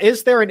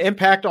 Is there an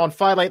impact on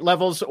phytolate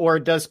levels, or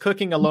does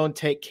cooking alone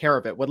take care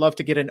of it? Would love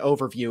to get an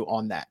overview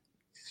on that.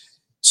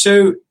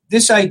 So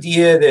this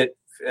idea that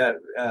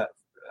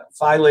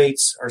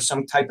phthalates are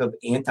some type of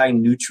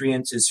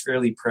anti-nutrients is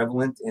fairly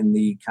prevalent in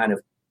the kind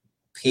of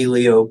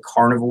paleo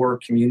carnivore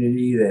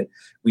community, that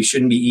we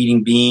shouldn't be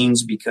eating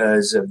beans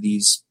because of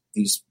this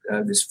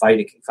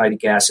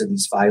phytic acid,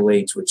 these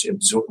phthalates, which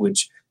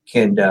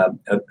can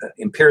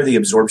impair the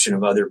absorption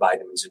of other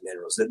vitamins and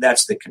minerals.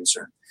 That's the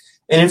concern.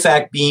 And in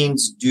fact,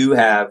 beans do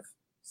have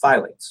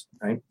phthalates,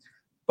 right?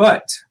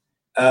 But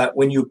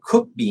when you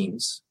cook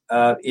beans,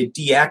 it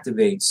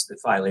deactivates the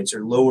phthalates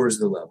or lowers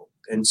the level.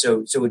 And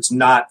so it's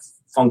not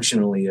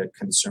functionally a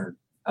concern.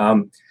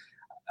 I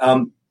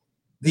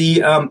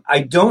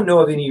don't know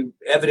of any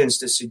evidence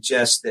to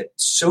suggest that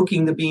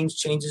soaking the beans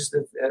changes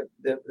the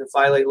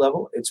phthalate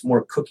level. It's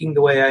more cooking,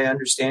 the way I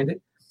understand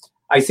it.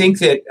 I think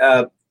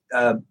that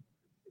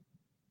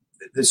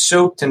the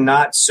soak to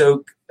not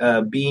soak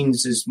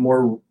beans is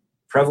more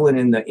prevalent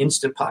in the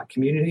Instant Pot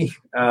community,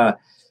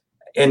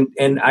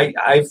 and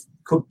I've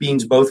cooked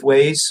beans both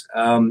ways.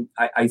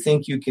 I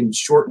think you can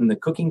shorten the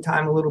cooking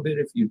time a little bit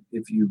if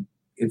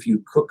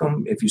you cook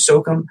them, if you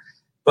soak them.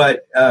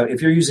 But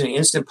if you're using an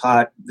Instant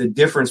Pot, the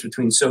difference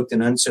between soaked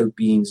and unsoaked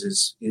beans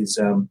is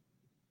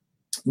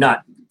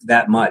not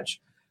that much.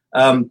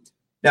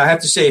 Now, I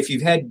have to say, if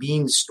you've had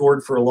beans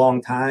stored for a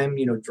long time,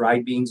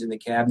 dried beans in the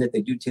cabinet,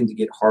 they do tend to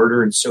get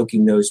harder, and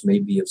soaking those may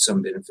be of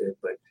some benefit.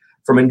 But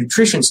from a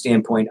nutrition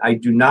standpoint, I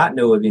do not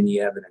know of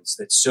any evidence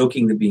that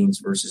soaking the beans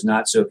versus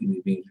not soaking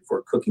the beans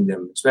before cooking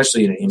them,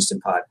 especially in an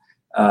Instant Pot,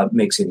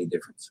 makes any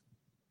difference.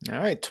 All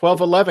right,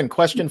 1211,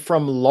 question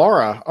from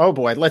Laura. Oh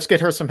boy, let's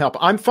get her some help.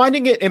 I'm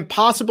finding it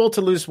impossible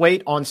to lose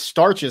weight on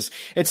starches.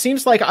 It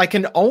seems like I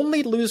can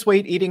only lose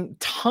weight eating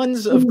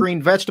tons of green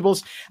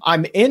vegetables.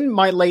 I'm in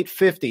my late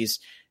 50s.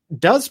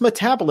 Does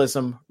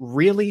metabolism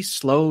really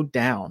slow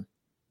down?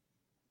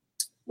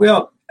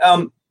 Well,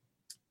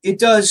 it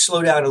does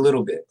slow down a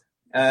little bit,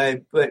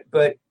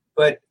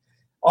 but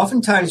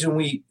oftentimes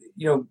when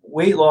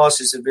weight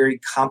loss is a very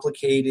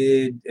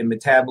complicated, and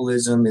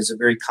metabolism is a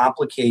very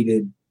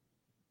complicated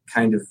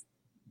kind of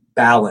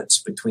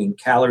balance between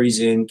calories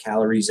in,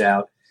 calories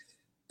out.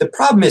 The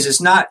problem is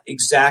that's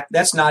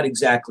not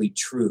exactly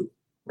true,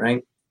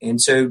 right? And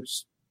so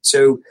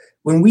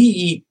when we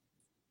eat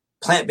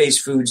plant-based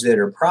foods that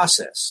are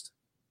processed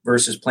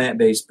versus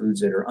plant-based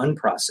foods that are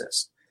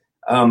unprocessed,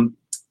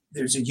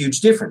 there's a huge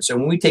difference. So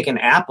when we take an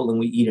apple and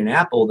we eat an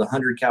apple, the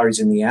 100 calories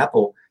in the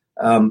apple,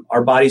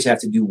 our bodies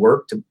have to do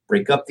work to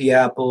break up the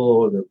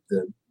apple.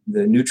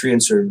 The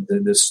nutrients or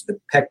the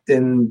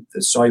pectin,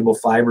 the soluble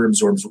fiber,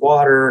 absorbs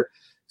water,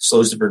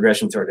 slows the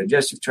progression through our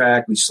digestive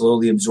tract. We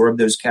slowly absorb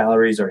those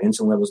calories. Our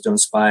insulin levels don't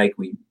spike.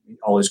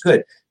 All is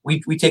good.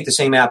 We take the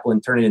same apple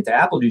and turn it into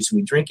apple juice and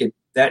we drink it.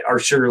 That our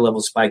sugar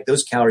levels spike.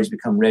 Those calories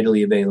become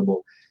readily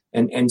available.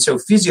 And so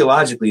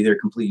physiologically, they're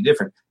completely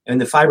different. And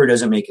the fiber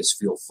doesn't make us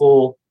feel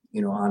full,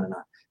 on and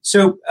on.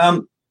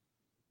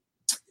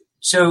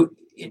 So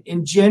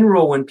in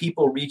general, when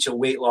people reach a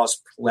weight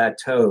loss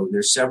plateau,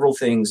 there's several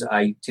things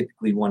I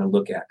typically want to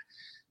look at.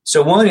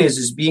 So one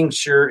is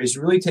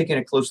really taking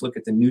a close look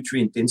at the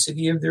nutrient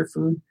density of their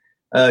food.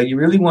 You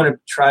really want to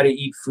try to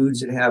eat foods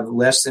that have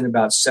less than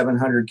about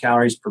 700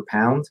 calories per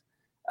pound.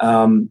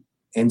 And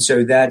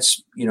so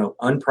that's,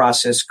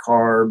 unprocessed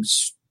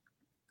carbs,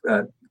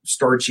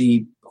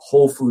 starchy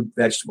whole food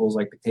vegetables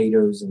like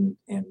potatoes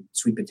and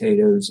sweet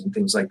potatoes and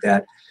things like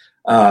that.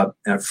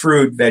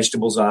 Fruit,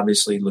 vegetables,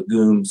 obviously,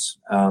 legumes,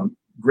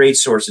 great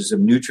sources of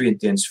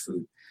nutrient-dense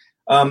food.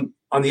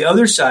 On the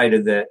other side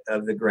of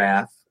the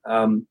graph,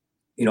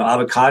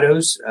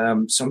 avocados.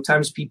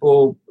 Sometimes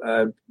people,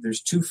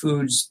 there's two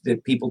foods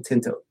that people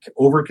tend to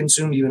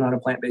overconsume, even on a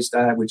plant-based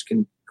diet, which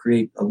can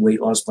create a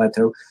weight loss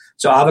plateau.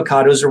 So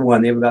avocados are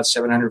one. They have about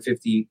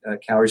 750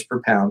 calories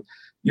per pound.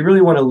 You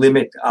really want to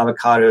limit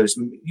avocados,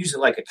 use it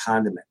like a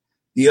condiment.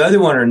 The other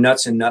one are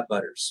nuts and nut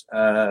butters.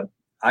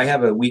 I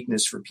have a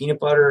weakness for peanut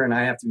butter, and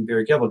I have to be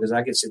very careful because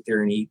I could sit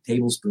there and eat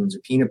tablespoons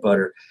of peanut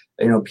butter.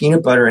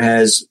 Peanut butter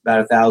has about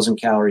 1,000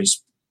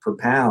 calories per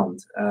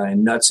pound,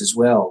 and nuts as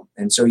well.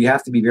 And so you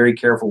have to be very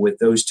careful with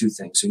those two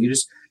things. So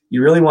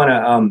you really want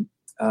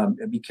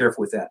to be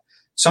careful with that.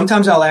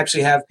 Sometimes I'll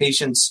actually have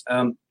patients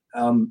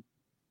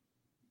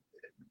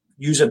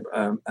use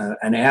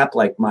an app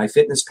like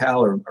MyFitnessPal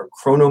or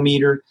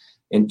Chronometer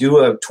and do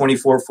a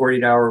 24,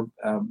 48-hour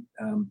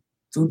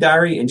food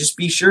diary, and just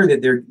be sure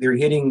that they're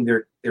hitting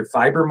their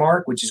fiber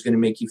mark, which is going to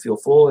make you feel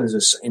full, and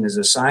as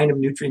a sign of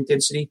nutrient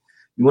density.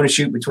 You want to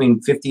shoot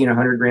between 50 and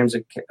 100 grams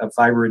of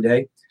fiber a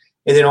day.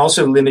 And then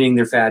also limiting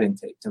their fat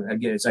intake.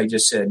 Again, as I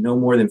just said, no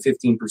more than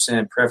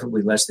 15%,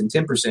 preferably less than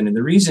 10%. And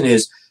the reason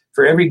is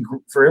for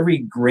every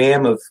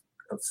gram of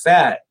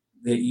fat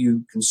that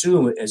you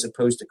consume as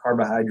opposed to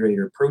carbohydrate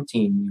or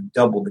protein, you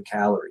double the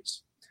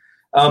calories.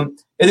 And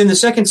then the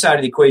second side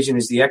of the equation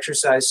is the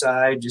exercise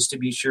side, just to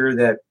be sure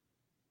that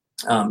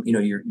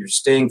you're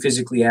staying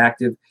physically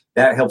active.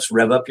 That helps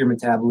rev up your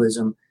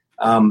metabolism.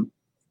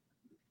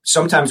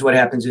 Sometimes what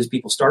happens is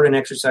people start an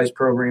exercise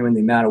program and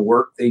the amount of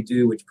work they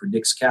do, which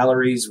predicts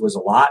calories, was a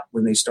lot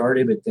when they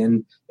started. But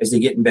then as they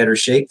get in better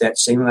shape, that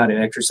same amount of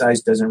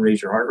exercise doesn't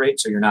raise your heart rate.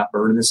 So you're not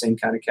burning the same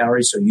kind of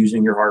calories. So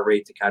using your heart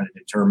rate to kind of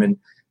determine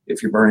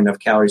if you're burning enough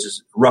calories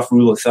is a rough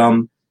rule of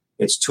thumb.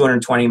 It's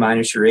 220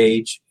 minus your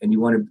age. And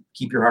you want to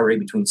keep your heart rate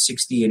between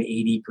 60 and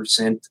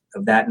 80%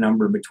 of that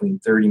number between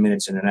 30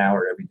 minutes and an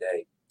hour every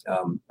day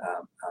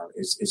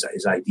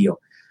is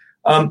ideal.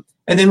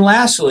 And then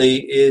lastly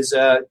is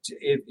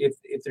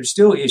if there's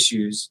still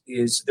issues,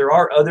 is there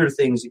are other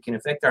things that can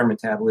affect our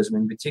metabolism,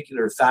 in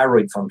particular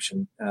thyroid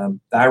function.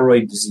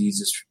 Thyroid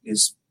disease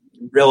is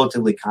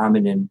relatively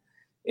common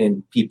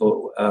in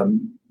people,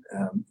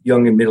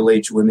 young and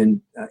middle-aged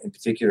women in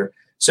particular.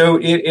 So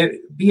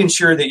being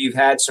sure that you've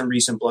had some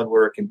recent blood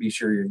work and be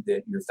sure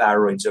that your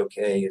thyroid's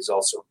okay is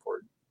also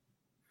important.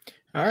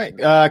 All right.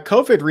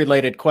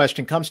 COVID-related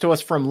question comes to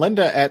us from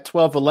Linda at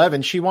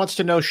 1211. She wants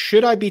to know,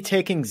 should I be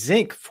taking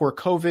zinc for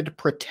COVID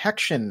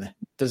protection?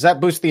 Does that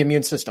boost the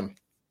immune system?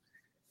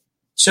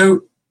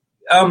 So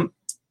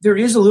there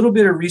is a little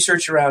bit of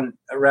research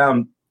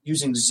around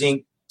using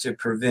zinc to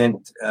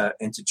prevent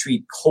and to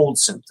treat cold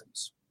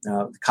symptoms,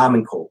 the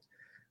common cold.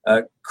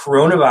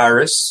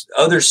 Coronavirus,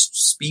 other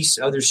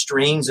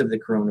strains of the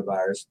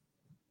coronavirus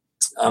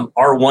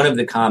are one of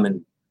the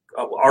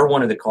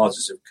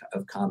causes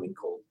of common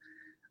cold.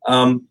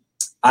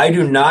 I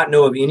do not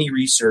know of any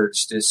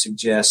research to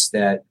suggest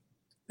that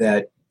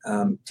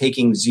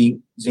taking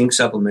zinc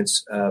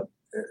supplements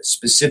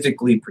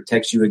specifically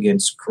protects you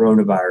against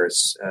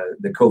coronavirus,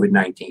 the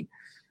COVID-19.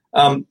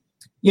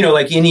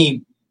 Like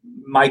any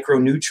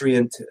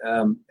micronutrient,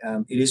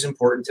 it is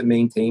important to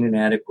maintain an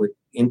adequate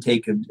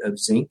intake of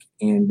zinc,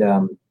 and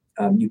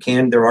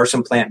there are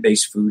some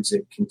plant-based foods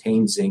that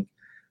contain zinc.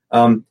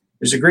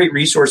 There's a great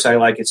resource I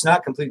like. It's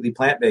not completely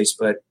plant-based,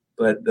 but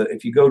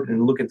if you go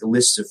and look at the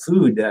lists of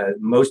food,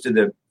 most of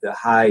the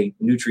high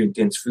nutrient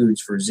dense foods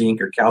for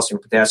zinc or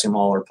calcium, potassium,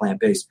 all are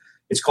plant-based.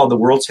 It's called the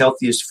world's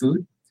healthiest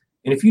food.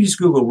 And if you just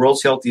Google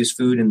world's healthiest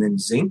food and then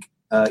zinc,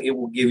 it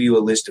will give you a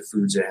list of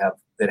foods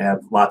that have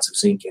lots of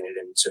zinc in it.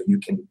 And so you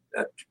can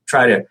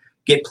try to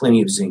get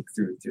plenty of zinc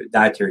through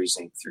dietary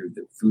zinc through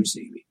the foods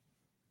that you eat.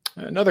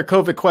 Another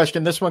COVID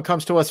question. This one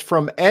comes to us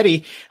from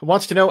Eddie, who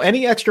wants to know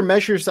any extra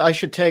measures I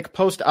should take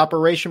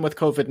post-operation with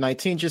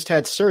COVID-19. Just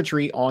had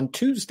surgery on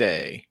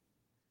Tuesday.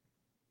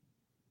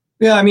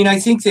 Yeah, I mean, I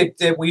think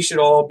that we should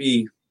all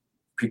be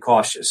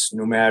precautious,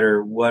 no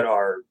matter what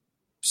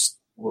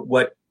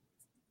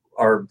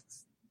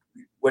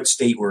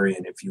state we're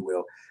in, if you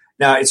will.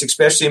 Now, it's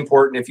especially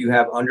important if you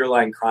have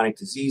underlying chronic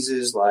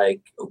diseases like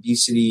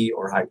obesity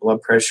or high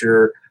blood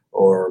pressure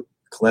or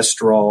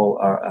cholesterol,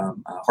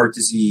 heart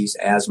disease,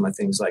 asthma,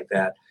 things like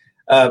that.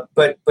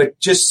 But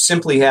just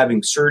simply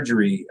having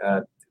surgery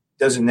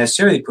doesn't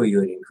necessarily put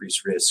you at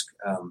increased risk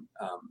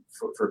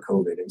for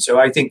COVID. And so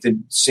I think the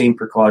same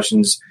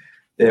precautions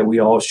that we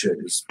all should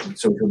is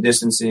social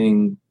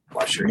distancing,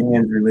 wash your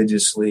hands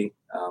religiously,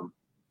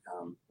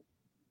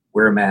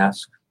 wear a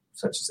mask,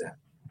 such as that.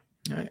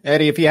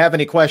 Eddie, if you have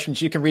any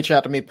questions, you can reach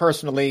out to me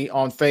personally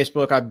on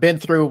Facebook. I've been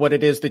through what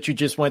it is that you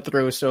just went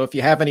through. So if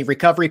you have any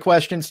recovery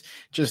questions,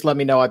 just let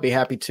me know. I'd be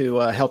happy to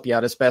help you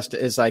out as best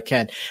as I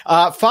can.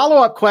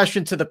 Follow-up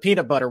question to the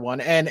peanut butter one.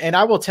 And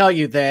I will tell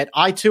you that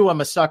I, too,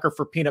 am a sucker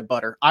for peanut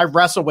butter. I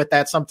wrestle with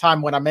that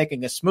sometime when I'm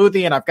making a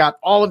smoothie and I've got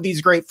all of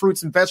these great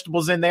fruits and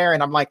vegetables in there.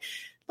 And I'm like,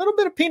 a little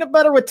bit of peanut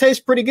butter would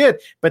taste pretty good.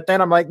 But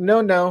then I'm like,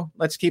 no,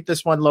 let's keep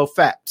this one low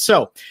fat.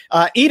 So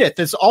Edith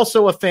is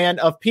also a fan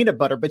of peanut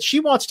butter, but she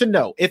wants to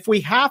know, if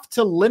we have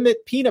to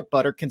limit peanut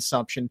butter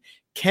consumption,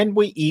 can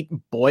we eat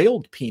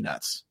boiled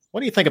peanuts? What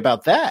do you think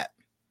about that?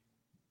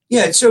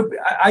 Yeah, so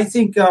I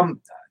think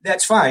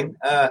that's fine.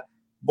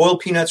 Boiled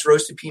peanuts,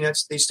 roasted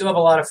peanuts, they still have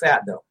a lot of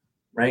fat though,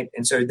 right?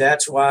 And so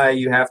that's why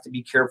you have to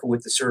be careful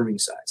with the serving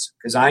size.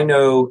 Because I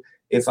know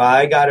if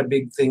I got a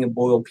big thing of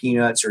boiled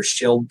peanuts or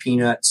shelled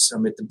peanuts,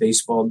 I'm at the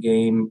baseball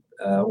game,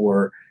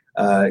 or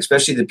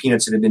especially the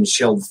peanuts that have been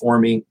shelled for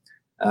me,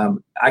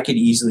 I could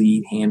easily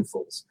eat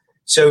handfuls.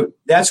 So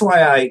that's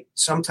why I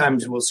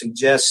sometimes will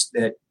suggest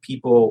that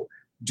people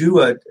do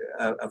a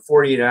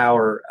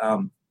 48-hour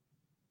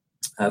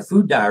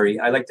food diary.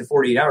 I like the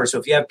 48 hours. So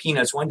if you have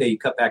peanuts one day, you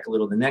cut back a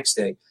little the next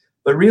day.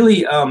 But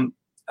really,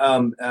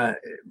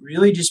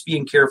 really just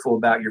being careful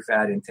about your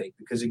fat intake,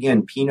 because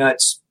again,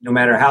 peanuts, no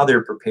matter how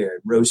they're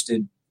prepared,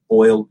 roasted,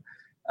 boiled,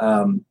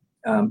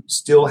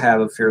 still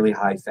have a fairly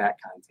high fat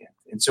content.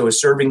 And so a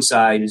serving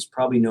size is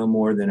probably no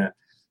more than a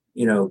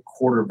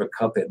quarter of a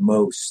cup at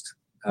most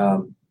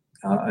for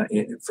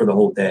the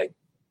whole day.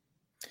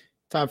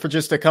 Time for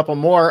just a couple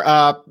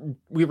more.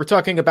 We were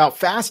talking about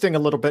fasting a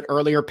little bit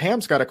earlier.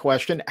 Pam's got a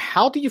question.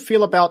 How do you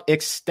feel about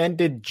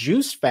extended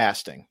juice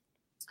fasting?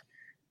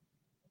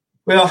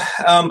 Well,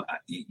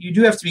 you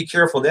do have to be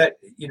careful that,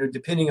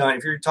 depending on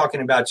if you're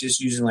talking about just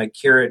using like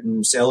carrot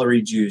and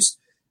celery juice,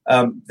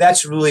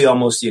 that's really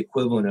almost the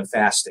equivalent of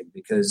fasting,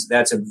 because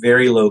that's a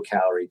very low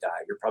calorie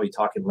diet. You're probably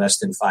talking less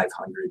than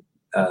 500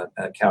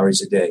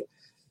 calories a day.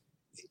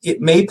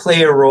 It may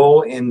play a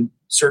role in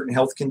certain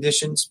health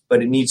conditions,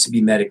 but it needs to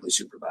be medically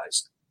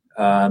supervised,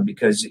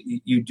 because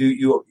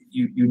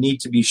you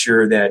need to be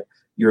sure that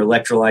your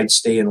electrolytes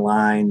stay in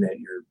line, that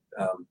you're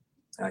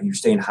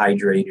staying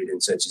hydrated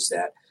and such as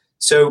that.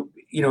 So,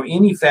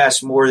 any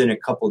fast more than a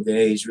couple of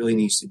days really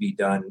needs to be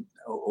done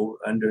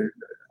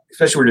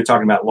especially when you're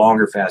talking about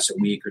longer fasts, a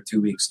week or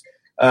 2 weeks,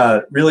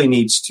 really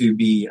needs to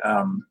be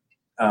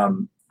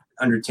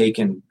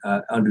undertaken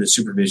under the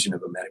supervision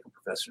of a medical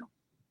professional.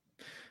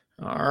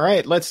 All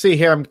right, let's see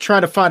here. I'm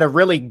trying to find a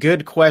really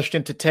good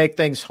question to take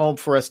things home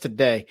for us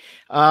today.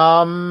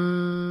 All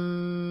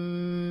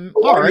right.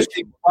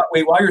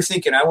 While you're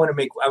thinking, I want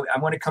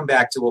to come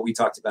back to what we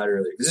talked about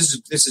earlier,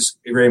 because this is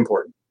very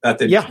important about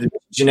the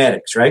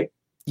genetics, right?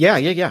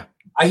 Yeah.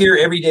 I hear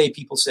every day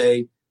people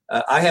say,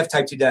 I have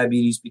type 2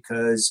 diabetes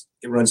because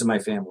it runs in my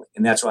family,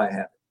 and that's why I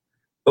have it.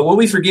 But what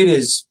we forget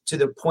is, to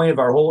the point of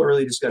our whole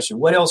early discussion,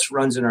 what else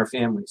runs in our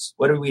families?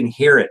 What do we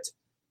inherit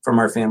from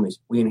our families?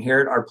 We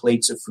inherit our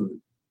plates of food,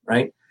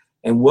 right?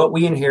 And what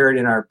we inherit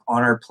on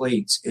our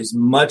plates is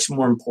much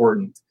more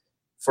important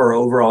for our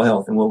overall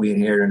health than what we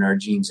inherit in our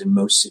genes in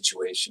most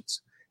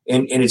situations.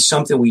 And it's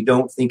something we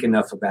don't think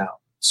enough about.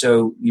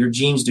 So your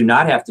genes do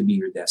not have to be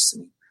your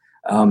destiny.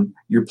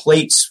 Your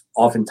plates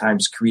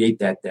oftentimes create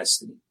that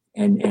destiny.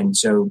 And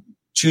so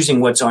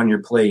choosing what's on your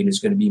plate is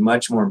going to be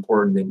much more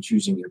important than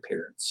choosing your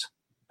parents.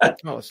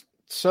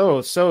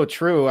 So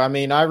true. I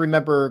mean, I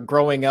remember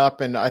growing up,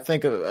 and I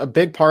think a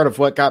big part of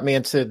what got me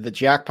into the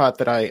jackpot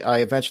that I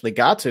eventually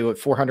got to at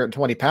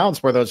 420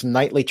 pounds were those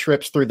nightly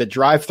trips through the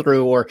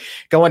drive-thru, or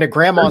going to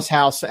grandma's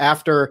house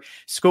after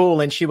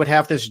school, and she would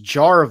have this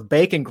jar of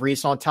bacon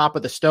grease on top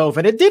of the stove.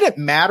 And it didn't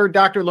matter,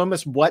 Dr.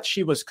 Loomis, what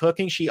she was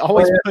cooking. She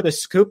always put a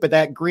scoop of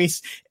that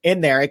grease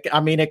in there.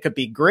 It could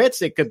be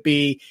grits. It could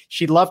be,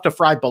 she loved to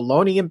fry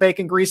bologna in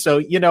bacon grease.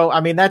 So,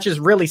 that just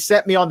really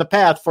set me on the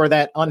path for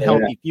that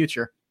unhealthy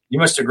future. You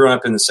must have grown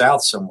up in the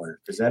South somewhere,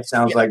 because that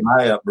sounds like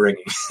my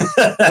upbringing.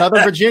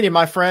 Southern Virginia,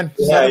 my friend.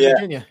 Southern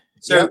Virginia.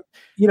 So,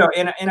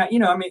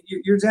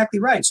 you're exactly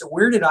right. So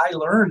where did I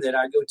learn that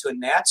I go to a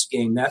Nats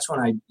game? That's when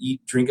I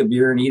drink a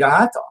beer and eat a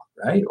hot dog,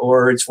 right?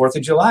 Or it's 4th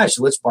of July,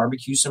 so let's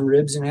barbecue some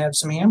ribs and have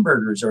some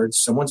hamburgers. Or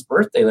it's someone's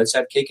birthday, let's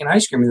have cake and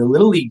ice cream. The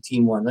Little League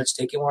team won, let's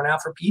take one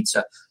out for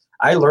pizza.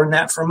 I learned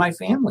that from my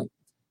family.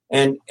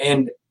 And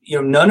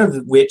none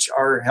of which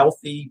are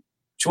healthy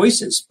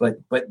choices, but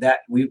that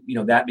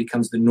that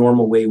becomes the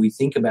normal way we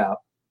think about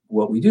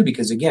what we do,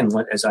 because again,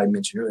 as I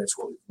mentioned earlier, that's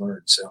what we've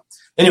learned. So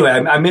anyway,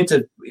 I meant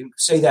to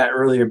say that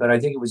earlier, but I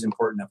think it was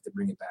important enough to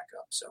bring it back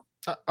up. So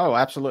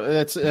absolutely,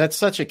 that's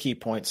such a key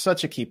point.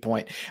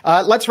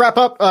 Let's wrap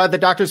up the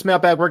doctor's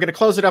mailbag. We're going to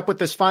close it up with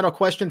this final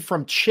question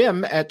from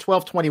Chim at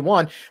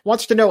 1221.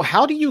 Wants to know,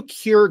 how do you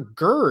cure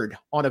GERD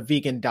on a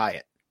vegan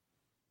diet?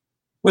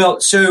 Well,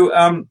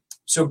 so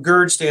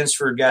GERD stands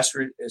for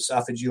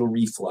gastroesophageal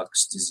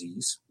reflux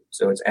disease.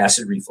 So it's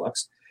acid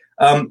reflux.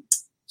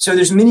 So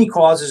there's many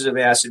causes of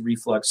acid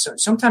reflux.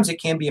 Sometimes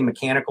it can be a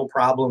mechanical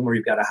problem where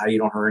you've got a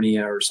hiatal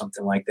hernia or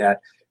something like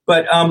that.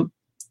 But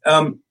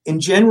in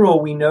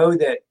general, we know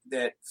that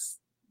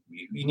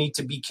you need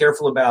to be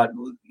careful about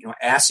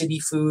acidy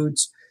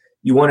foods.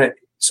 You want to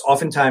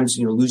oftentimes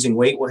losing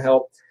weight will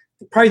help.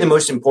 Probably the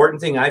most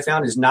important thing I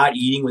found is not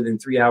eating within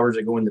 3 hours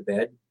of going to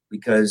bed,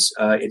 because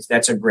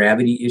that's a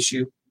gravity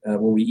issue.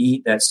 When we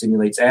eat, that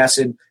stimulates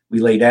acid. We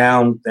lay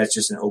down, that's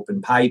just an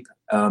open pipe.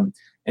 And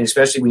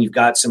especially when you've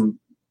got some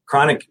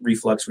chronic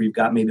reflux, where you've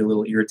got maybe a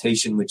little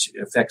irritation, which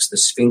affects the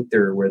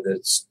sphincter where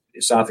the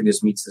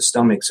esophagus meets the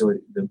stomach. So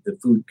the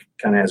food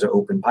kind of has an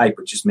open pipe,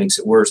 which just makes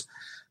it worse.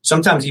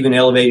 Sometimes even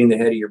elevating the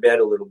head of your bed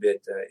a little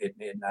bit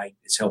at night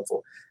is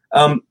helpful.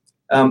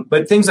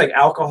 But things like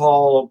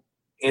alcohol,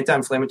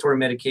 anti-inflammatory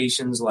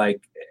medications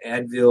like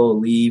Advil,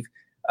 Aleve,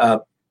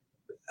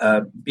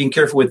 being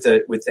careful with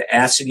the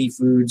acidy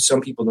foods.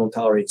 Some people don't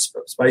tolerate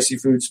spicy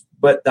foods,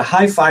 but the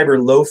high fiber,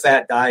 low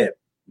fat diet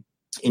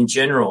in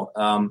general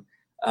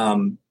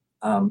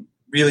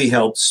really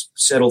helps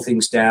settle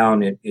things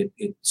down.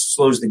 It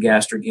slows the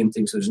gastric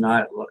emptying, so there's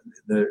not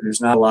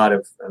a lot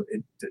of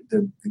it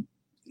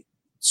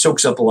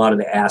soaks up a lot of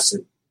the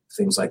acid,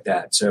 things like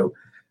that. So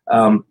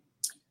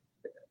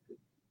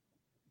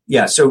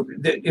Yeah. So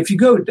if you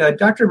go,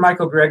 Dr.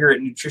 Michael Greger at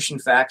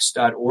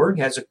nutritionfacts.org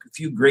has a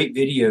few great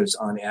videos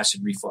on acid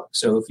reflux.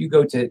 So if you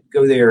go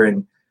there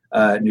and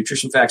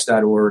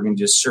nutritionfacts.org and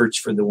just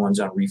search for the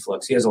ones on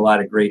reflux, he has a lot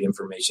of great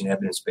information,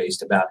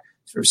 evidence-based about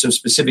some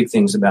specific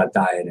things about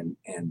diet and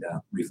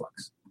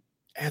reflux.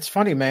 It's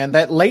funny, man,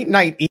 that late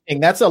night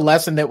eating, that's a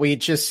lesson that we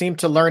just seem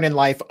to learn in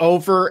life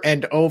over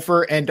and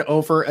over and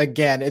over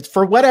again. It's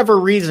for whatever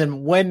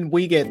reason, when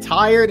we get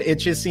tired, it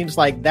just seems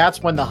like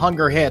that's when the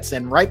hunger hits.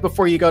 And right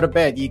before you go to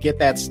bed, you get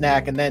that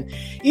snack. And then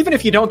even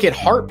if you don't get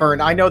heartburn,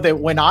 I know that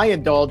when I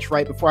indulge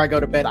right before I go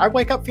to bed, I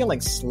wake up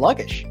feeling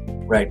sluggish.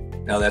 Right.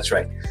 No, that's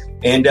right.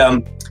 And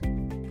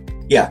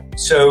yeah.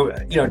 So,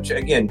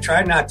 again,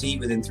 try not to eat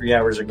within 3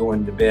 hours of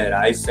going to bed.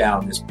 I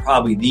found is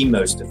probably the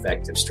most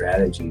effective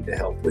strategy to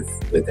help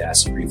with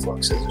acid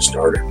reflux as a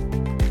starter.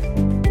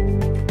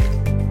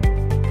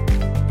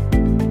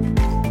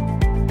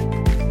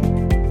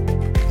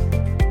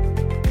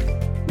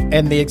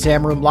 And the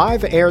Exam Room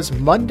Live airs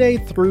Monday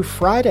through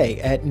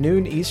Friday at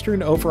noon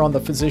Eastern over on the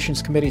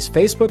Physicians Committee's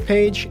Facebook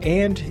page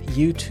and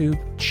YouTube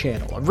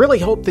channel. I really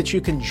hope that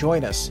you can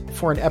join us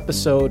for an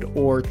episode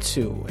or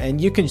two. And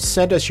you can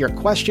send us your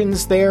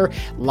questions there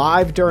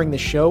live during the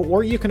show,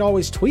 or you can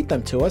always tweet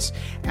them to us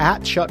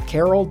at Chuck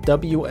Carroll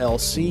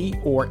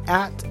WLC or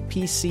at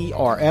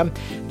PCRM.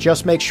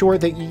 Just make sure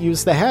that you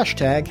use the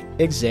hashtag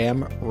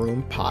Exam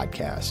Room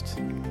Podcast.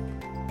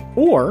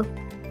 Or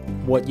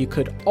what you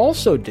could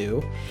also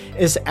do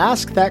is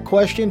ask that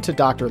question to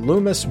Dr.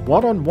 Loomis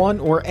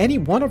one-on-one, or any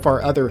one of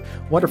our other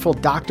wonderful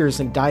doctors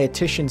and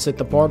dietitians at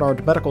the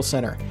Barnard Medical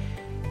Center.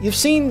 You've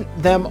seen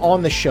them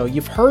on the show.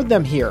 You've heard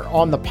them here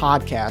on the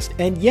podcast.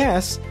 And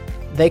yes,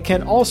 they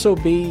can also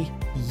be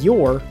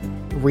your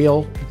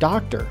real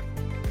doctor.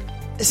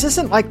 This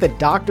isn't like the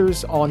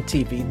doctors on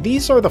TV.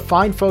 These are the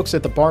fine folks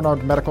at the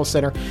Barnard Medical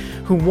Center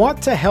who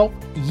want to help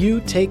you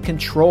take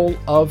control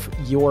of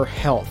your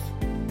health.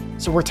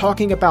 So we're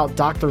talking about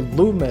Dr.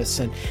 Loomis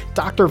and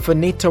Dr.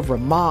 Vanita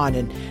Rahman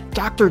and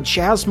Dr.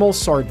 Jasmine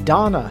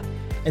Sardana,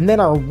 and then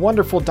our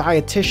wonderful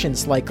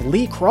dietitians like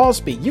Lee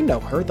Crosby, you know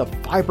her, the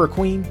Fiber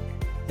Queen,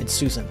 and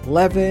Susan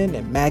Levin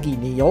and Maggie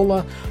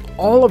Niola.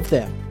 All of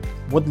them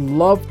would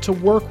love to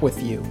work with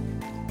you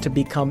to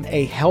become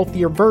a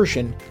healthier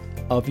version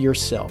of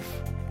yourself.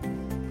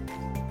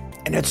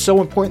 And it's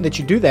so important that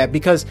you do that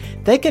because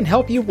they can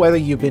help you whether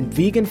you've been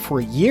vegan for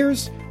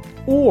years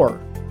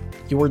or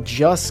you're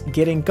just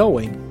getting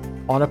going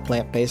on a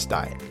plant-based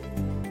diet.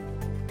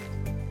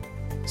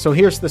 So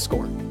here's the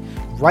score.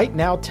 Right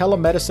now,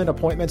 telemedicine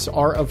appointments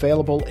are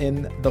available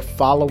in the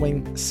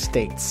following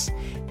states: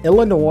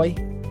 Illinois,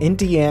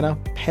 Indiana,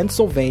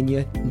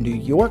 Pennsylvania, New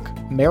York,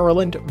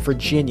 Maryland,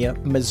 Virginia,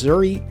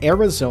 Missouri,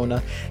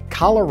 Arizona,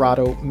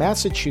 Colorado,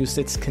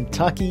 Massachusetts,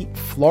 Kentucky,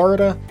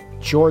 Florida,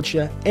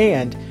 Georgia,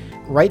 and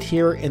right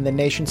here in the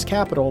nation's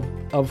capital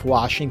of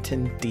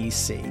Washington,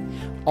 D.C.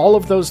 All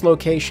of those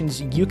locations,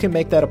 you can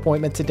make that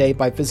appointment today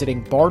by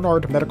visiting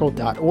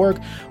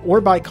barnardmedical.org or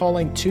by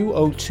calling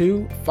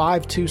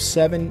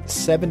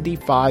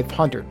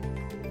 202-527-7500.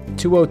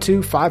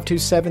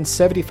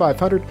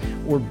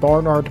 202-527-7500 or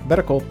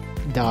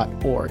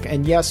barnardmedical.org.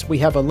 And yes, we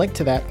have a link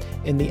to that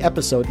in the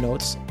episode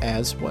notes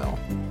as well.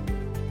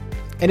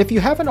 And if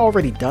you haven't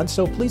already done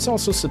so, please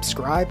also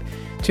subscribe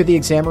to the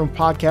Exam Room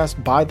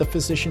Podcast by the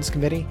Physicians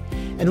Committee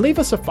and leave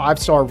us a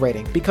 5-star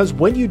rating, because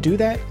when you do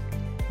that,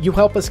 you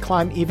help us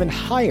climb even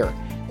higher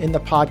in the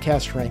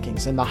podcast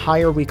rankings. And the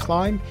higher we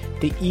climb,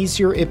 the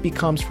easier it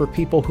becomes for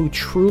people who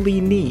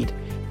truly need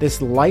this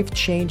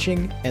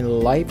life-changing and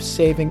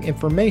life-saving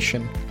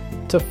information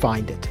to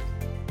find it.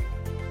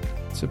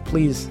 So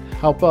please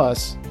help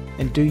us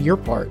and do your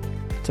part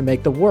to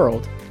make the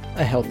world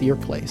a healthier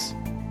place.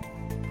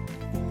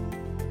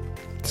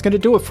 It's going to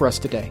do it for us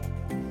today.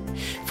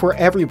 For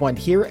everyone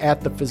here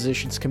at the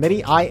Physicians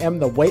Committee, I am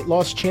the weight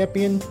loss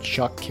champion,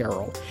 Chuck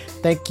Carroll.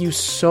 Thank you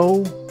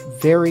so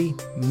very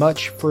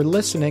much for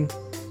listening.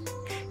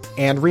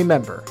 And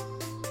remember,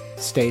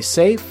 stay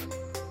safe,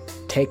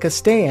 take a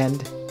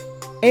stand,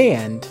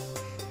 and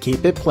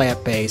keep it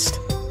plant-based.